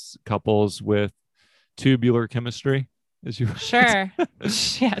 90s couples with tubular chemistry? As you Sure.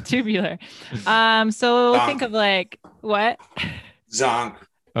 Yeah, tubular. So think of like what? Zonk.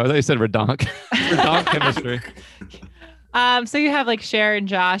 Oh, I thought you said redonk. Redonk chemistry. So you have like Cher and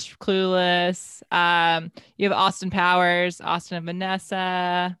Josh, Clueless. You have Austin Powers, Austin and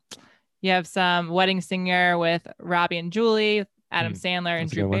Vanessa. You have some Wedding Singer with Robbie and Julie, Adam Sandler and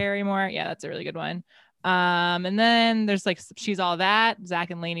that's a Drew good one. Barrymore. Yeah, that's a really good one. And then there's like She's All That, Zach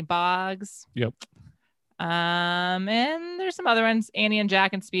and Lainey Boggs. Yep. And there's some other ones, Annie and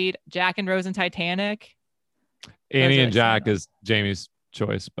Jack and Speed, Jack and Rose and Titanic. Annie are and Jack is Jamie's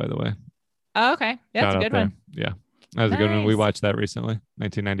choice, by the way. Oh, okay. Yeah, that's Shout a out good there. one. Yeah, that was a good one. We Nice. watched that recently,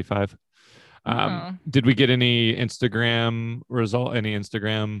 1995. Oh. Did we get any Instagram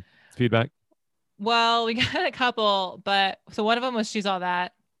feedback? Well, we got a couple, but so one of them was She's All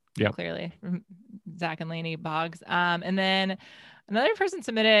That. Yep. Clearly, from Zach and Lainey Boggs. And then another person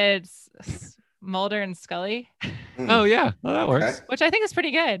submitted Mulder and Scully, Oh yeah, well, that works. which I think is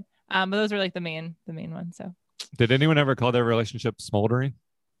pretty good. But those were like the main ones. So Did anyone ever call their relationship smoldering?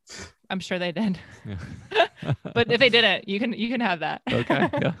 I'm sure they did. Yeah. But if they didn't, you can have that. Okay.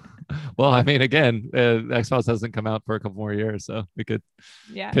 Yeah. Well, I mean, again, X-Files hasn't come out for a couple more years, so we could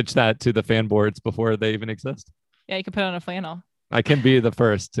Yeah. pitch that to the fan boards before they even exist. Yeah, you can put it on a flannel. I can be the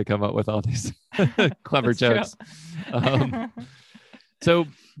first to come up with all these clever That's true. jokes. So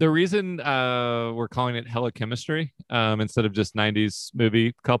the reason we're calling it Hella Chemistry instead of just 90s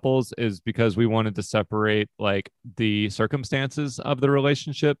movie couples is because we wanted to separate like the circumstances of the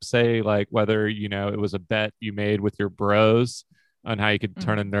relationship, say like whether, you know, it was a bet you made with your bros on how you could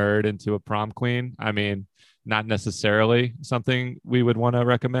turn a nerd into a prom queen. I mean, not necessarily something we would want to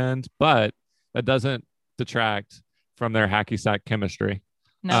recommend, but that doesn't detract from their hacky sack chemistry.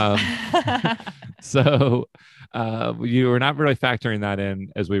 No. So you are not really factoring that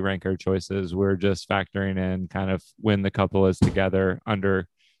in as we rank our choices. We're just factoring in kind of when the couple is together under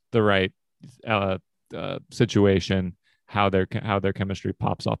the right situation, how their chemistry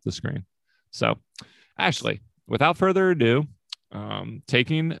pops off the screen. So, Ashley, without further ado,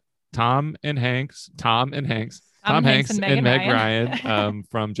 taking Tom Hanks and Meg Ryan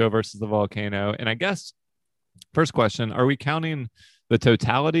from Joe versus the Volcano. And I guess first question, are we counting the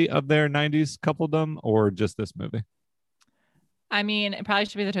totality of their 90s coupledom or just this movie? I mean, it probably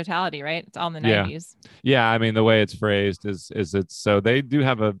should be the totality, right? It's all in the 90s. Yeah. I mean, the way it's phrased is it's so they do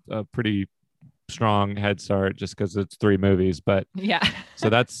have a pretty strong head start just because it's 3 movies. But yeah. So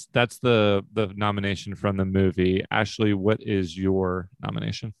that's the nomination from the movie. Ashley, what is your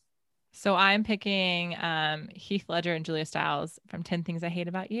nomination? So I'm picking Heath Ledger and Julia Stiles from 10 Things I Hate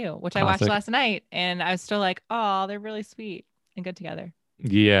About You, which Classic. I watched last night, and I was still like, oh, they're really sweet and good together.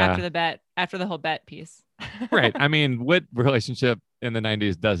 Yeah. After the whole bet piece. Right. I mean, what relationship in the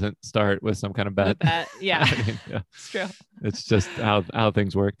 90s doesn't start with some kind of bet? Yeah. I mean, yeah. It's true. It's just how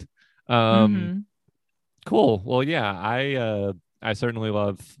things worked. Cool. Well, yeah, I certainly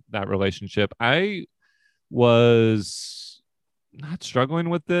love that relationship. I was not struggling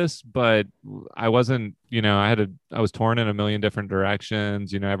with this, but I wasn't, you know, I was torn in a million different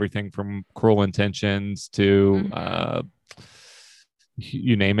directions, you know, everything from Cruel Intentions to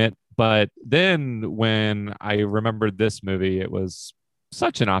you name it. But then when I remembered this movie, it was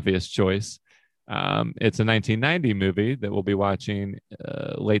such an obvious choice. It's a 1990 movie that we'll be watching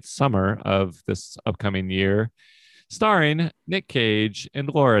late summer of this upcoming year, starring Nick Cage and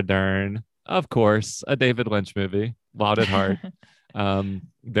Laura Dern. Of course, a David Lynch movie, Wild at Heart.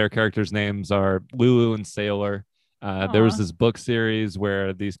 Their characters' names are Lulu and Sailor. There was this book series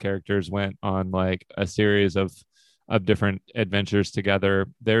where these characters went on like a series of different adventures together.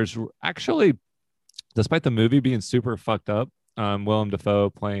 There's actually, despite the movie being super fucked up, Willem Dafoe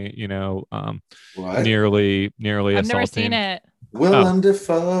playing, you know, nearly assaulting. I've never seen it. Willem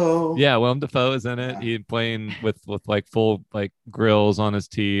Dafoe. Yeah, Willem Dafoe is in it. He playing with like full like grills on his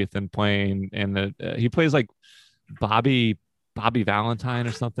teeth and playing, and he plays like Bobby Valentine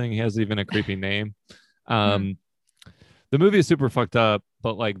or something. He has even a creepy name. The movie is super fucked up,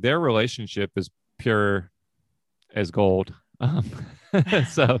 but like their relationship is pure as gold.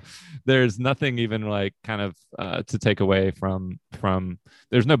 So there's nothing even like kind of to take away from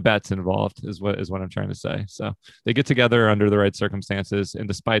there's no bets involved is what I'm trying to say. So they get together under the right circumstances, and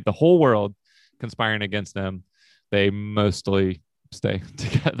despite the whole world conspiring against them, they mostly stay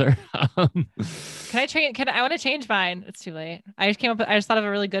together. I want to change mine. It's too late. I just thought of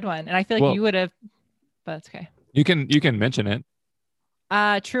a really good one, and I feel like you would have, but it's okay. You can mention it.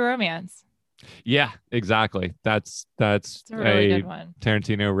 True Romance. Yeah, exactly. That's a really good one.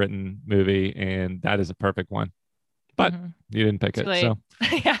 Tarantino written movie, and that is a perfect one. But you didn't pick it. So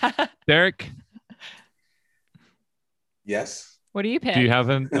yeah. Derek. Yes. What do you pick? Do you have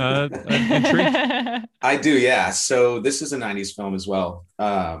an entry? I do, yeah. So this is a 90s film as well.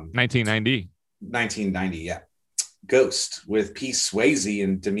 1990. 1990, yeah. Ghost with P. Swayze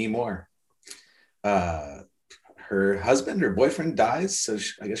and Demi Moore. Her husband or boyfriend dies, so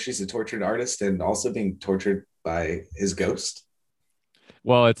I guess she's a tortured artist and also being tortured by his ghost.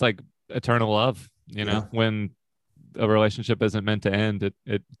 Well, it's like eternal love, you know, when a relationship isn't meant to end,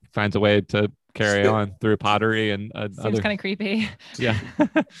 it finds a way to carry on through pottery and seems kind of creepy. Yeah.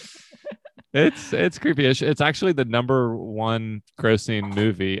 It's creepy-ish. It's actually the #1 grossing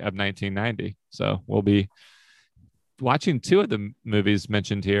movie of 1990. So we'll be watching 2 of the movies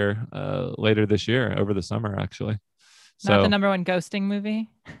mentioned here later this year over the summer, actually. Not the #1 ghosting movie.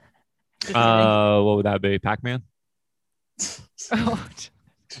 What would that be? Pac-Man? Oh,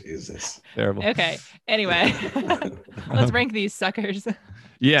 Jesus. Terrible. Okay. Anyway, let's rank these suckers.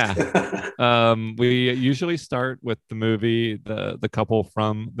 Yeah. We usually start with the movie, the couple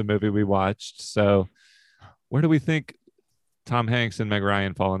from the movie we watched. So where do we think Tom Hanks and Meg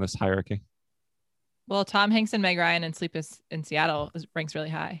Ryan fall in this hierarchy? Well, Tom Hanks and Meg Ryan in Sleepless in Seattle ranks really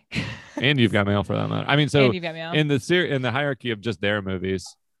high. And You've Got Mail for that matter. I mean, so You've Got Mail. in the hierarchy of just their movies,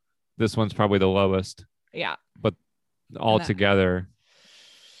 this one's probably the lowest. Yeah. But all together,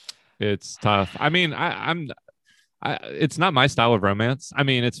 it's tough. I mean, It's not my style of romance. I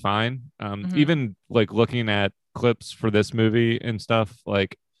mean, it's fine. Mhm. Even like looking at clips for this movie and stuff,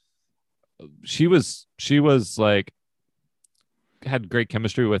 like she was like had great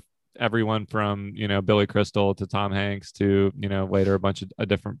chemistry with everyone from, you know, Billy Crystal to Tom Hanks to, you know, later a bunch of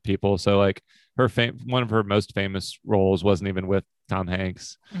different people. So like her one of her most famous roles wasn't even with Tom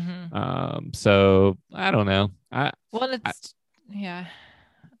Hanks. So I don't know. Yeah.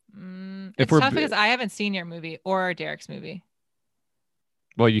 If It's we're tough because I haven't seen your movie or Derek's movie.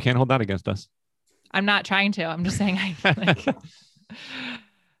 Well, you can't hold that against us. I'm not trying to. I'm just saying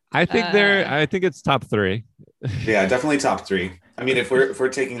I think it's top 3. Yeah, definitely top 3. I mean, if we're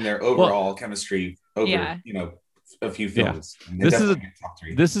taking their overall chemistry over, you know, a few films, I mean, this is top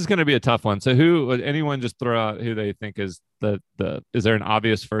 3. This is going to be a tough one. So who would anyone just throw out who they think is is there an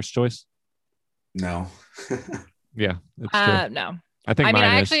obvious first choice? No. Yeah, it's true. No. I think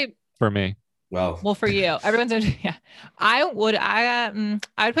mine is for me. Well, for you, everyone's yeah. I would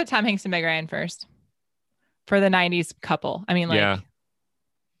put Tom Hanks and Meg Ryan first for the 90s couple. I mean, like, yeah,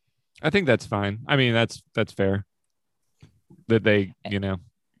 I think that's fine. I mean, that's fair that they, you know,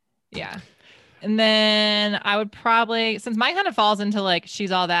 yeah. And then I would probably, since mine kind of falls into like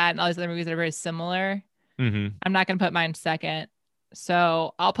She's All That and all these other movies that are very similar, I'm not going to put mine second.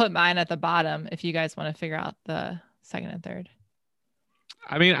 So I'll put mine at the bottom if you guys want to figure out the second and third.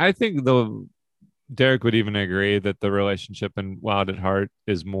 I mean, I think Derek would even agree that the relationship in Wild at Heart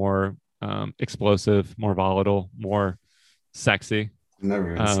is more explosive, more volatile, more sexy.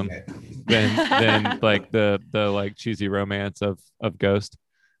 Never even seen it. than like the like cheesy romance of Ghost.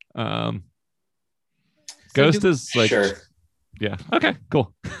 Ghost is like, sure. Yeah. Okay,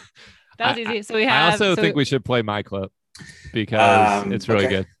 cool. That was easy. So we have. I also think we should play my clip because it's really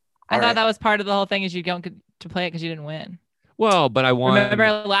good. I thought that was part of the whole thing is you don't get to play it because you didn't win. Well, but I won.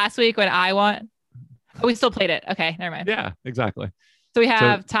 Remember last week when I won? Oh, we still played it. Okay, never mind. Yeah, exactly. So we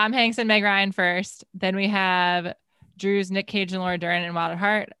have Tom Hanks and Meg Ryan first. Then we have Drew's Nick Cage and Laura Dern in Wild at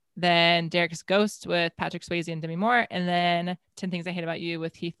Heart. Then Derek's Ghost with Patrick Swayze and Demi Moore. And then 10 Things I Hate About You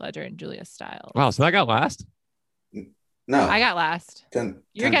with Heath Ledger and Julia Stiles. Wow, so that got last? No. I got last. 10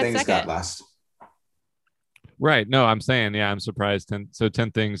 got Things second. got last. Right. No, I'm saying, yeah, I'm surprised. 10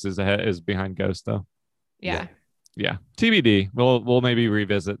 Things is behind Ghost, though. Yeah. Yeah. TBD. We'll maybe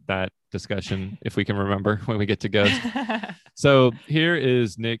revisit that discussion if we can remember when we get to Ghost. So here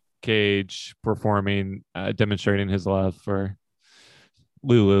is Nick Cage performing, demonstrating his love for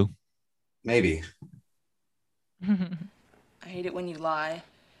Lulu. Maybe. I hate it when you lie.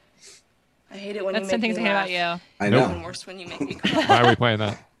 I hate it when That's you make 10 Things I me Hate laugh. About You. I know. Even worse when you make me cry. Why are we playing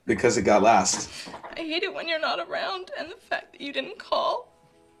that? Because it got last. I hate it when you're not around and the fact that you didn't call.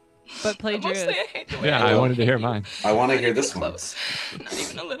 But play But mostly Drew's. I hate the way Yeah, I wanted to hear mine. I want to hear this one. close. Not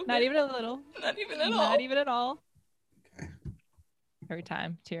even a little. Not even a little. Not even at all. Not even at all. Okay. Every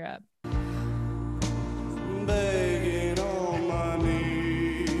time. Tear up. Begging on my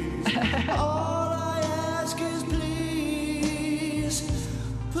knees. All I ask is please,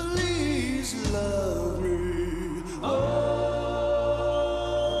 please love me.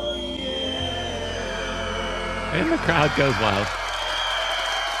 Oh, yeah. And the crowd goes wild.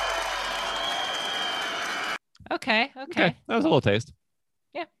 Okay. That was a little taste.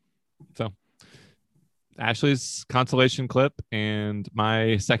 Yeah. So Ashley's consolation clip and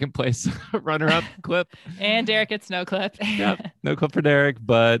my second place runner-up clip. And Derek gets no clip. Yep, no clip for Derek,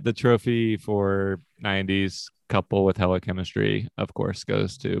 but the trophy for 90s couple with hella chemistry, of course,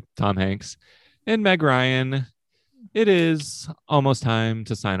 goes to Tom Hanks and Meg Ryan. It is almost time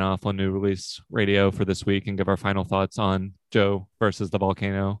to sign off on New Release Radio for this week and give our final thoughts on Joe versus the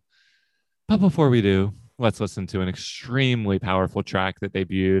Volcano. But before we do, let's listen to an extremely powerful track that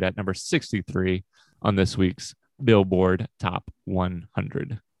debuted at number 63 on this week's Billboard Top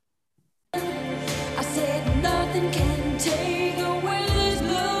 100. I said nothing can take away these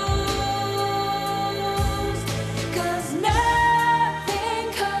blues, 'cause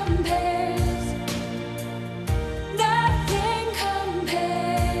nothing compares to you.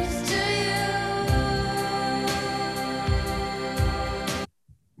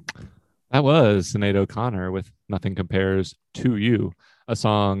 That was Sinead O'Connor with Nothing Compares to You, a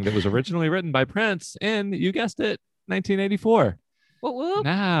song that was originally written by Prince in, you guessed it, 1984. Whoop, whoop.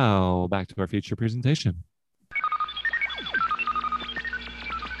 Now, back to our feature presentation.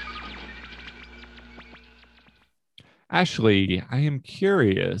 Ashley, I am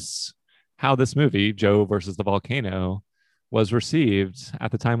curious how this movie, Joe versus the Volcano, was received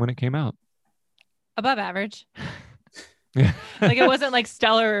at the time when it came out. Above average. Like it wasn't like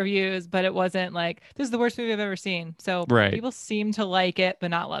stellar reviews, but it wasn't like this is the worst movie I've ever seen. So Right. people seem to like it,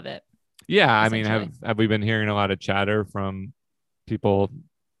 but not love it. Yeah, I mean, essentially. have we been hearing a lot of chatter from people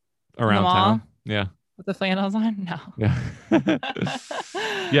around mall? town? Yeah. With the flannels on? No. Yeah.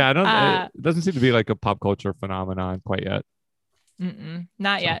 Yeah, I don't. It doesn't seem to be like a pop culture phenomenon quite yet.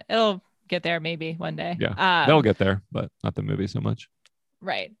 Not yet. It'll get there maybe one day. Yeah, they'll get there, but not the movie so much.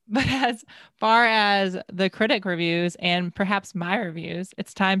 Right. But as far as the critic reviews and perhaps my reviews,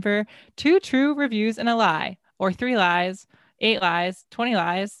 it's time for 2 true reviews and a lie, or 3 lies, 8 lies, 20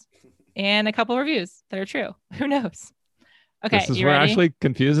 lies, and a couple reviews that are true. Who knows? Okay. This is you where ready? Ashley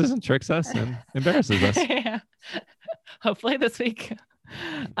confuses and tricks us and embarrasses us. Yeah. Hopefully this week.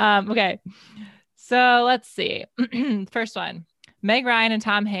 Okay. So let's see. First one. Meg Ryan and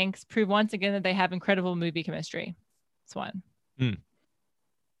Tom Hanks prove once again that they have incredible movie chemistry. That's 1.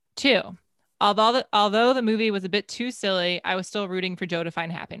 2. Although the movie was a bit too silly, I was still rooting for Joe to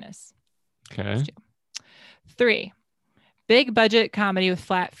find happiness. Okay. 3. Big budget comedy with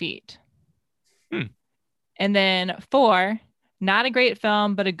flat feet. And then 4. Not a great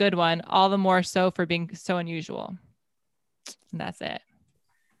film, but a good one. All the more so for being so unusual. And that's it.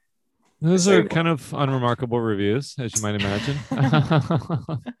 Those are kind of unremarkable reviews, as you might imagine.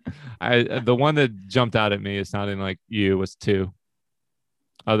 The one that jumped out at me is sounding like you was 2.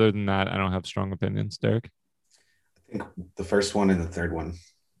 Other than that, I don't have strong opinions. Derek? I think the first one and the third one.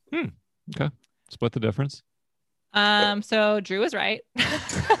 Okay. Split the difference. So Drew was right.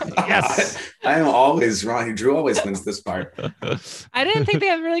 Yes. I am always wrong. Drew always wins this part. I didn't think they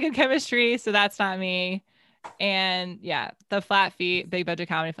have really good chemistry, so that's not me. And yeah, the flat feet, big budget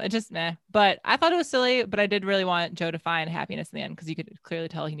comedy, it just meh. But I thought it was silly, but I did really want Joe to find happiness in the end because you could clearly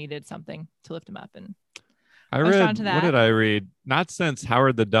tell he needed something to lift him up. And I read, what did I read? Not since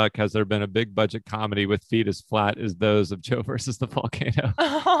Howard the Duck has there been a big budget comedy with feet as flat as those of Joe versus the Volcano.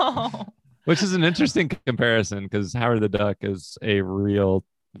 Oh. Which is an interesting comparison because Howard the Duck is a real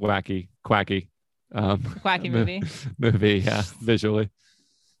quacky movie, yeah, visually.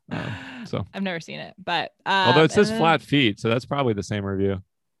 So I've never seen it, but although it says flat feet, so that's probably the same review.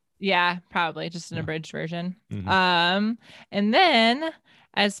 Yeah, probably just an abridged version. And then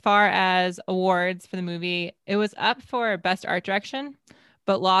as far as awards for the movie, it was up for best art direction,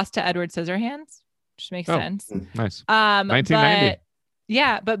 but lost to Edward Scissorhands, which makes sense. Nice. 1990.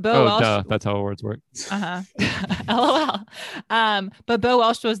 But Bo Welsh. Duh, that's how awards work. LOL. But Bo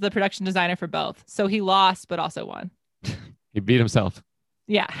Welsh was the production designer for both, so he lost, but also won. He beat himself.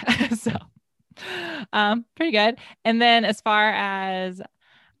 Yeah. So, pretty good. And then as far as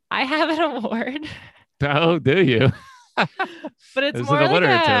I have an award. Oh, do you? But it's more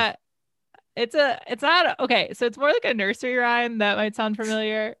like it's not okay. So it's more like a nursery rhyme that might sound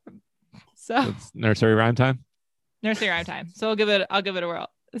familiar. So it's nursery rhyme time. Nursery rhyme time. So I'll give it a whirl.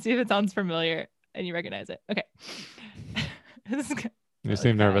 See if it sounds familiar and you recognize it. Okay. You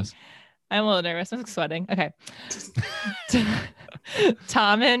seem nervous. I'm a little nervous. I'm sweating. Okay.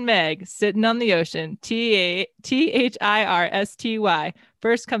 Tom and Meg sitting on the ocean. THIRSTY.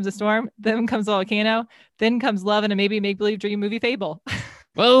 First comes a storm, then comes a volcano, then comes love and a maybe make-believe dream movie fable.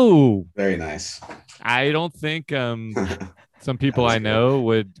 Whoa. Very nice. I don't think some people I know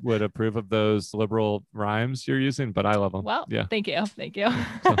would approve of those liberal rhymes you're using, but I love them. Well, yeah. Thank you. So,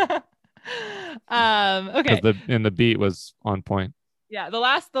 okay. The beat was on point. Yeah, the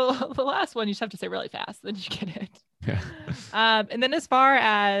last one you just have to say really fast, then you get it. Yeah. And then as far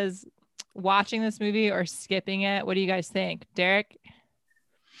as watching this movie or skipping it, what do you guys think, Derek?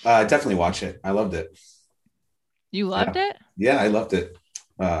 Definitely watch it. I loved it. You loved it? Yeah, I loved it.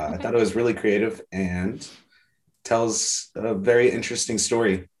 I thought it was really creative and tells a very interesting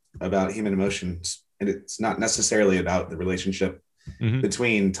story about human emotions. And it's not necessarily about the relationship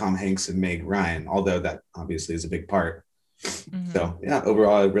between Tom Hanks and Meg Ryan, although that obviously is a big part. So yeah,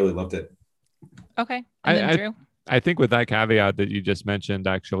 overall, I really loved it. Okay. And then Drew? I think with that caveat that you just mentioned,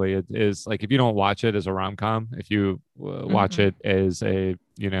 actually, it is like if you don't watch it as a rom-com, if you watch it as a,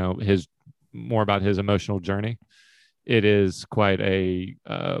 his more about his emotional journey, it is quite a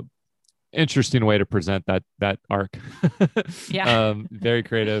interesting way to present that arc. Yeah. Very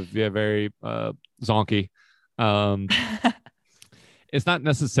creative. Yeah. Very zonky. It's not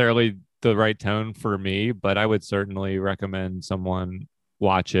necessarily the right tone for me, but I would certainly recommend someone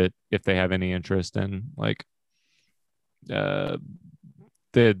watch it if they have any interest in like the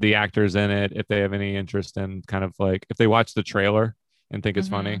actors in it. If they have any interest in kind of like if they watch the trailer and think it's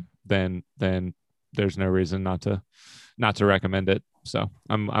funny, then there's no reason not to recommend it. So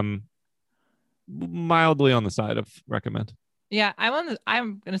I'm mildly on the side of recommend. Yeah, I'm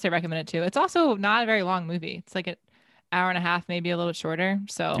gonna say recommend it too. It's also not a very long movie. It's like an hour and a half, maybe a little shorter.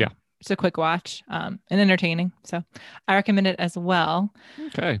 So It's a quick watch, and entertaining. So I recommend it as well.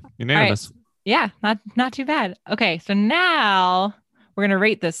 Okay, unanimous. Yeah, not too bad. Okay, so now we're gonna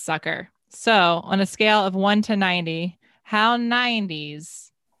rate this sucker. So on a scale of 1 to 90, how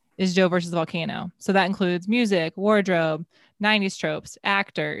 90s is Joe versus the Volcano? So that includes music, wardrobe, 90s tropes,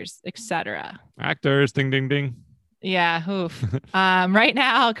 actors, etc. Actors, ding, ding, ding. Yeah, oof. Right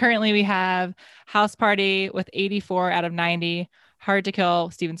now, currently we have House Party with 84 out of 90, Hard to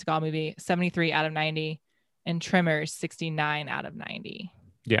Kill, Steven Seagal movie, 73 out of 90, and Tremors, 69 out of 90.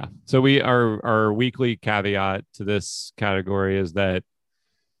 Yeah. So our weekly caveat to this category is that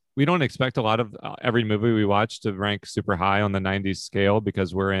we don't expect a lot of every movie we watch to rank super high on the 90s scale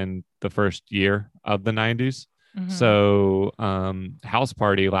because we're in the first year of the 90s. Mm-hmm. So House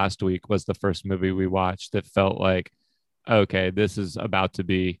Party last week was the first movie we watched that felt like, okay, this is about to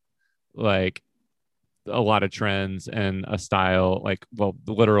be like a lot of trends and a style, like, well,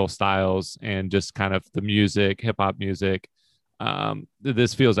 the literal styles and just kind of the music, hip hop music.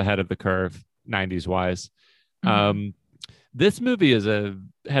 This feels ahead of the curve 90s wise. Mm-hmm. This movie is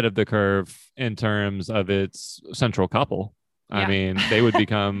ahead of the curve in terms of its central couple. Yeah. I mean, they would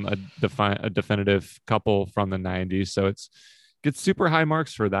become a definitive couple from the 90s. So gets super high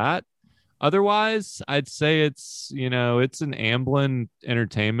marks for that. Otherwise, I'd say it's an Amblin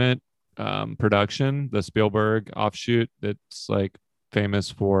Entertainment production, the Spielberg offshoot that's like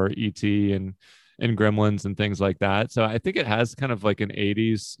famous for E.T. and Gremlins and things like that. So I think it has kind of like an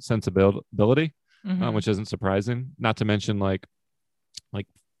 80s sensibility. Mm-hmm. Which isn't surprising. Not to mention like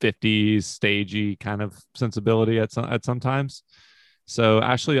 50s stagey kind of sensibility at some times. So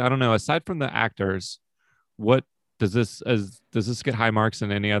Ashley, I don't know. Aside from the actors, what does this get high marks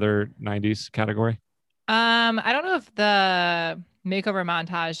in any other 90s category? I don't know if the makeover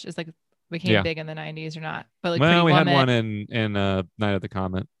montage is became big in the 90s or not. But we had one in Night of the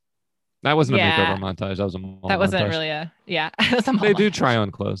Comet. That wasn't a makeover montage. That was a mall that wasn't montage. Really it was a mall They do montage. try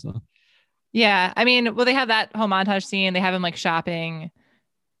on clothes though. Yeah, I mean, well, they have that whole montage scene. They have him like shopping.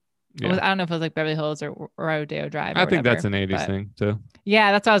 Yeah. I don't know if it was like Beverly Hills or Rodeo Drive. I think that's an 80s thing too.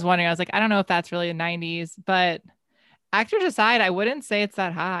 Yeah, that's what I was wondering. I was like, I don't know if that's really a 90s, but actors aside, I wouldn't say it's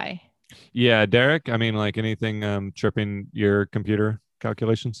that high. Yeah, Derek, I mean, like anything tripping your computer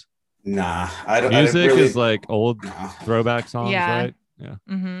calculations? Nah, I don't. Music I don't really... is like old throwback songs, right? Yeah.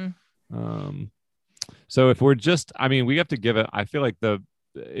 Mm-hmm. So if we're just, I mean, we have to give it. I feel like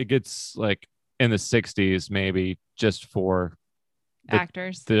it gets like in the 60s maybe just for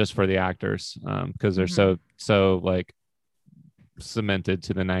actors, just for the actors, because they're so like cemented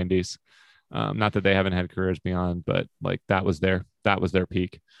to the 90s. Not that they haven't had careers beyond, but like that was their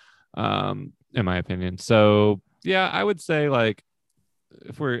peak, in my opinion. So yeah, I would say like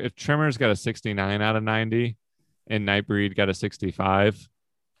if Tremors got a 69 out of 90 and Nightbreed got a 65,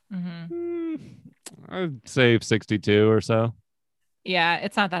 I'd say 62 or so. Yeah,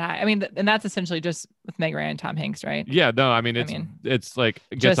 it's not that high. I mean, and that's essentially just with Meg Ryan and Tom Hanks, right? Yeah, no, I mean, it's like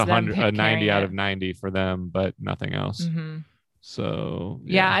it gets a 90 out of 90 for them, but nothing else. Mm-hmm. So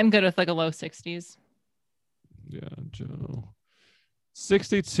yeah, I'm good with like a low 60s. Yeah, Joe.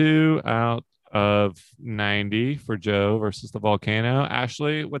 62 out of 90 for Joe versus the Volcano.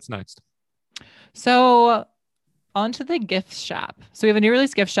 Ashley, what's next? So onto the gift shop. So we have a new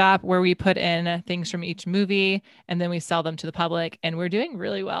release gift shop where we put in things from each movie and then we sell them to the public, and we're doing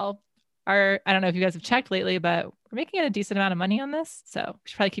really well. I don't know if you guys have checked lately, but we're making a decent amount of money on this, so we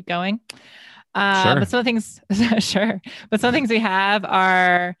should probably keep going. Sure. But some things, sure. But some things we have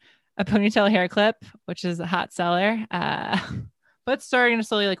are a ponytail hair clip, which is a hot seller. But it's starting to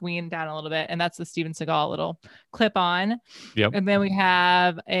slowly like wean down a little bit. And that's the Steven Seagal little clip on. Yep. And then we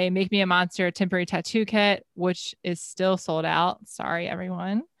have a Make Me a Monster temporary tattoo kit, which is still sold out. Sorry,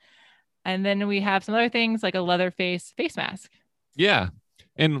 everyone. And then we have some other things like a Leatherface face mask. Yeah.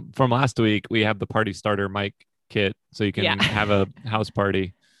 And from last week, we have the party starter mic kit. So you can have a house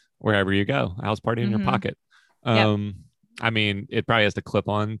party wherever you go, a house party in your pocket. I mean, it probably has to clip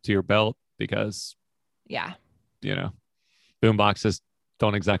on to your belt because, boom boxes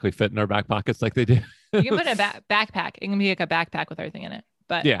don't exactly fit in our back pockets like they do. You can put in a backpack. It can be like a backpack with everything in it.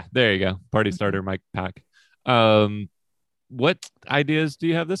 But yeah, there you go. Party starter mic pack. What ideas do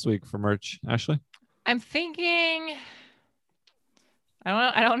you have this week for merch, Ashley? I'm thinking,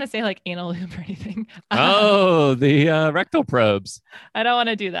 I don't want to say like anal lube or anything. Oh, the rectal probes. I don't want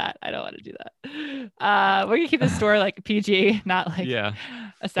to do that. We're gonna keep the store like PG, not like a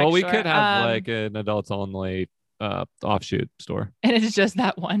sex Well, we store. could have like an adults only offshoot store, and it's just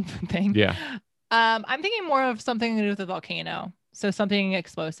that one thing. Yeah. I'm thinking more of something to do with the volcano, so something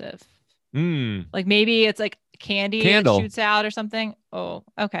explosive. Like maybe it's like candle that shoots out or something. Oh,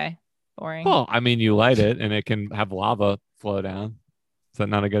 okay. Boring. Well, I mean, you light it and it can have lava flow down. Is that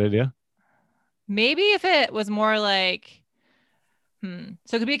not a good idea? Maybe if it was more like, so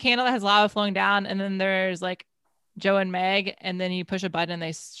it could be a candle that has lava flowing down, and then there's like Joe and Meg, and then you push a button and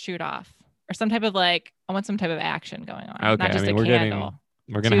they shoot off, or some type of like, I want some type of action going on. Okay, not just I mean, a candle.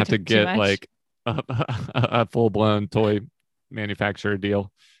 we're gonna have to get like a full blown toy manufacturer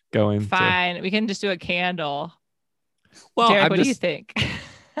deal going. Fine, we can just do a candle. Well, Derek, what do you think?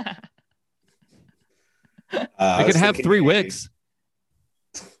 I could have 3 wicks.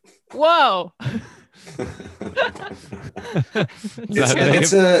 Whoa.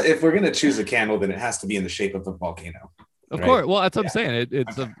 If we're gonna choose a candle, then it has to be in the shape of a volcano. Of course. Well, that's what I'm saying.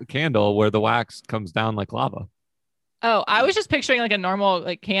 It's a candle where the wax comes down like lava. Oh, I was just picturing like a normal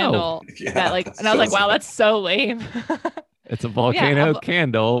like candle that like, and I was like, wow, that's so lame. It's a volcano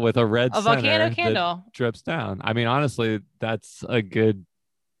candle with a red center volcano candle that drips down. I mean, honestly, that's a good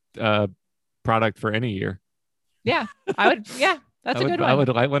product for any year. Yeah, I would. Yeah, that's a good one. I would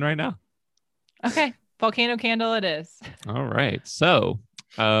light one right now. Okay, volcano candle it is. All right. So,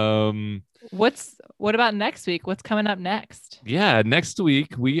 what about next week? What's coming up next? Yeah, next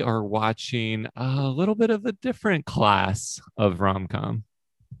week we are watching a little bit of a different class of rom-com.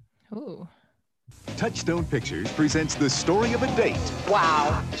 Ooh. Touchstone Pictures presents the story of a date.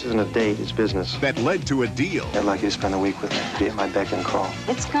 Wow. This isn't a date, it's business. That led to a deal. I'd like you to spend a week with me. Be at my beck and call.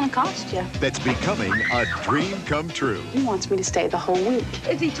 It's gonna cost you. That's becoming a dream come true. He wants me to stay the whole week.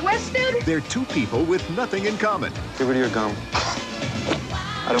 Is he twisted? They're 2 people with nothing in common. Get rid of your gum.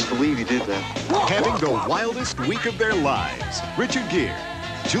 I don't believe you did that. Having the wildest week of their lives. Richard Gere,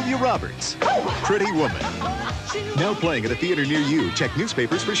 Julia Roberts, Pretty Woman. Now playing at a theater near you. Check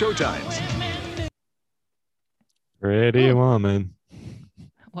newspapers for showtimes. Pretty Woman.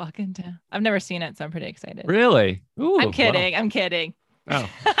 Walking down. I've never seen it, so I'm pretty excited. Really? Ooh, I'm kidding. Wow. I'm kidding. Oh,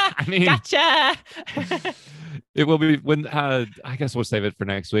 I mean, gotcha. It will be when I guess we'll save it for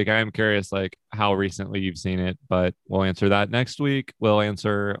next week. I am curious, like how recently you've seen it, but we'll answer that next week. We'll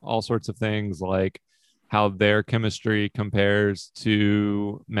answer all sorts of things like how their chemistry compares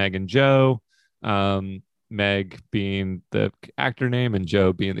to Meg and Joe. Meg being the actor name and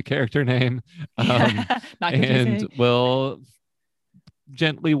Joe being the character name. And we'll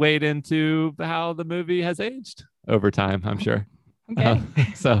gently wade into how the movie has aged over time, I'm sure. Okay.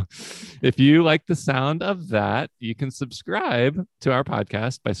 So if you like the sound of that, you can subscribe to our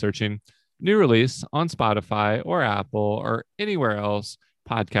podcast by searching New Release on Spotify or Apple or anywhere else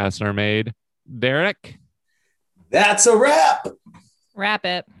podcasts are made. Derek? That's a wrap. Wrap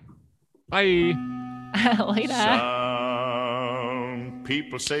it. Bye. Later. Some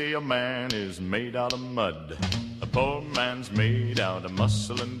people say a man is made out of mud. A poor man's made out of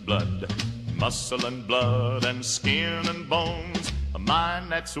muscle and blood. Muscle and blood and skin and bones. A mind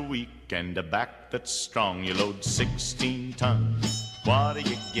that's weak and a back that's strong. You load 16 tons. What do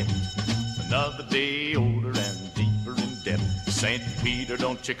you get? Another day older and deeper in debt. St. Peter,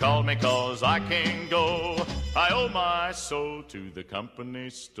 don't you call me, 'cause I can't go. I owe my soul to the company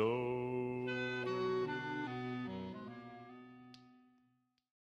store.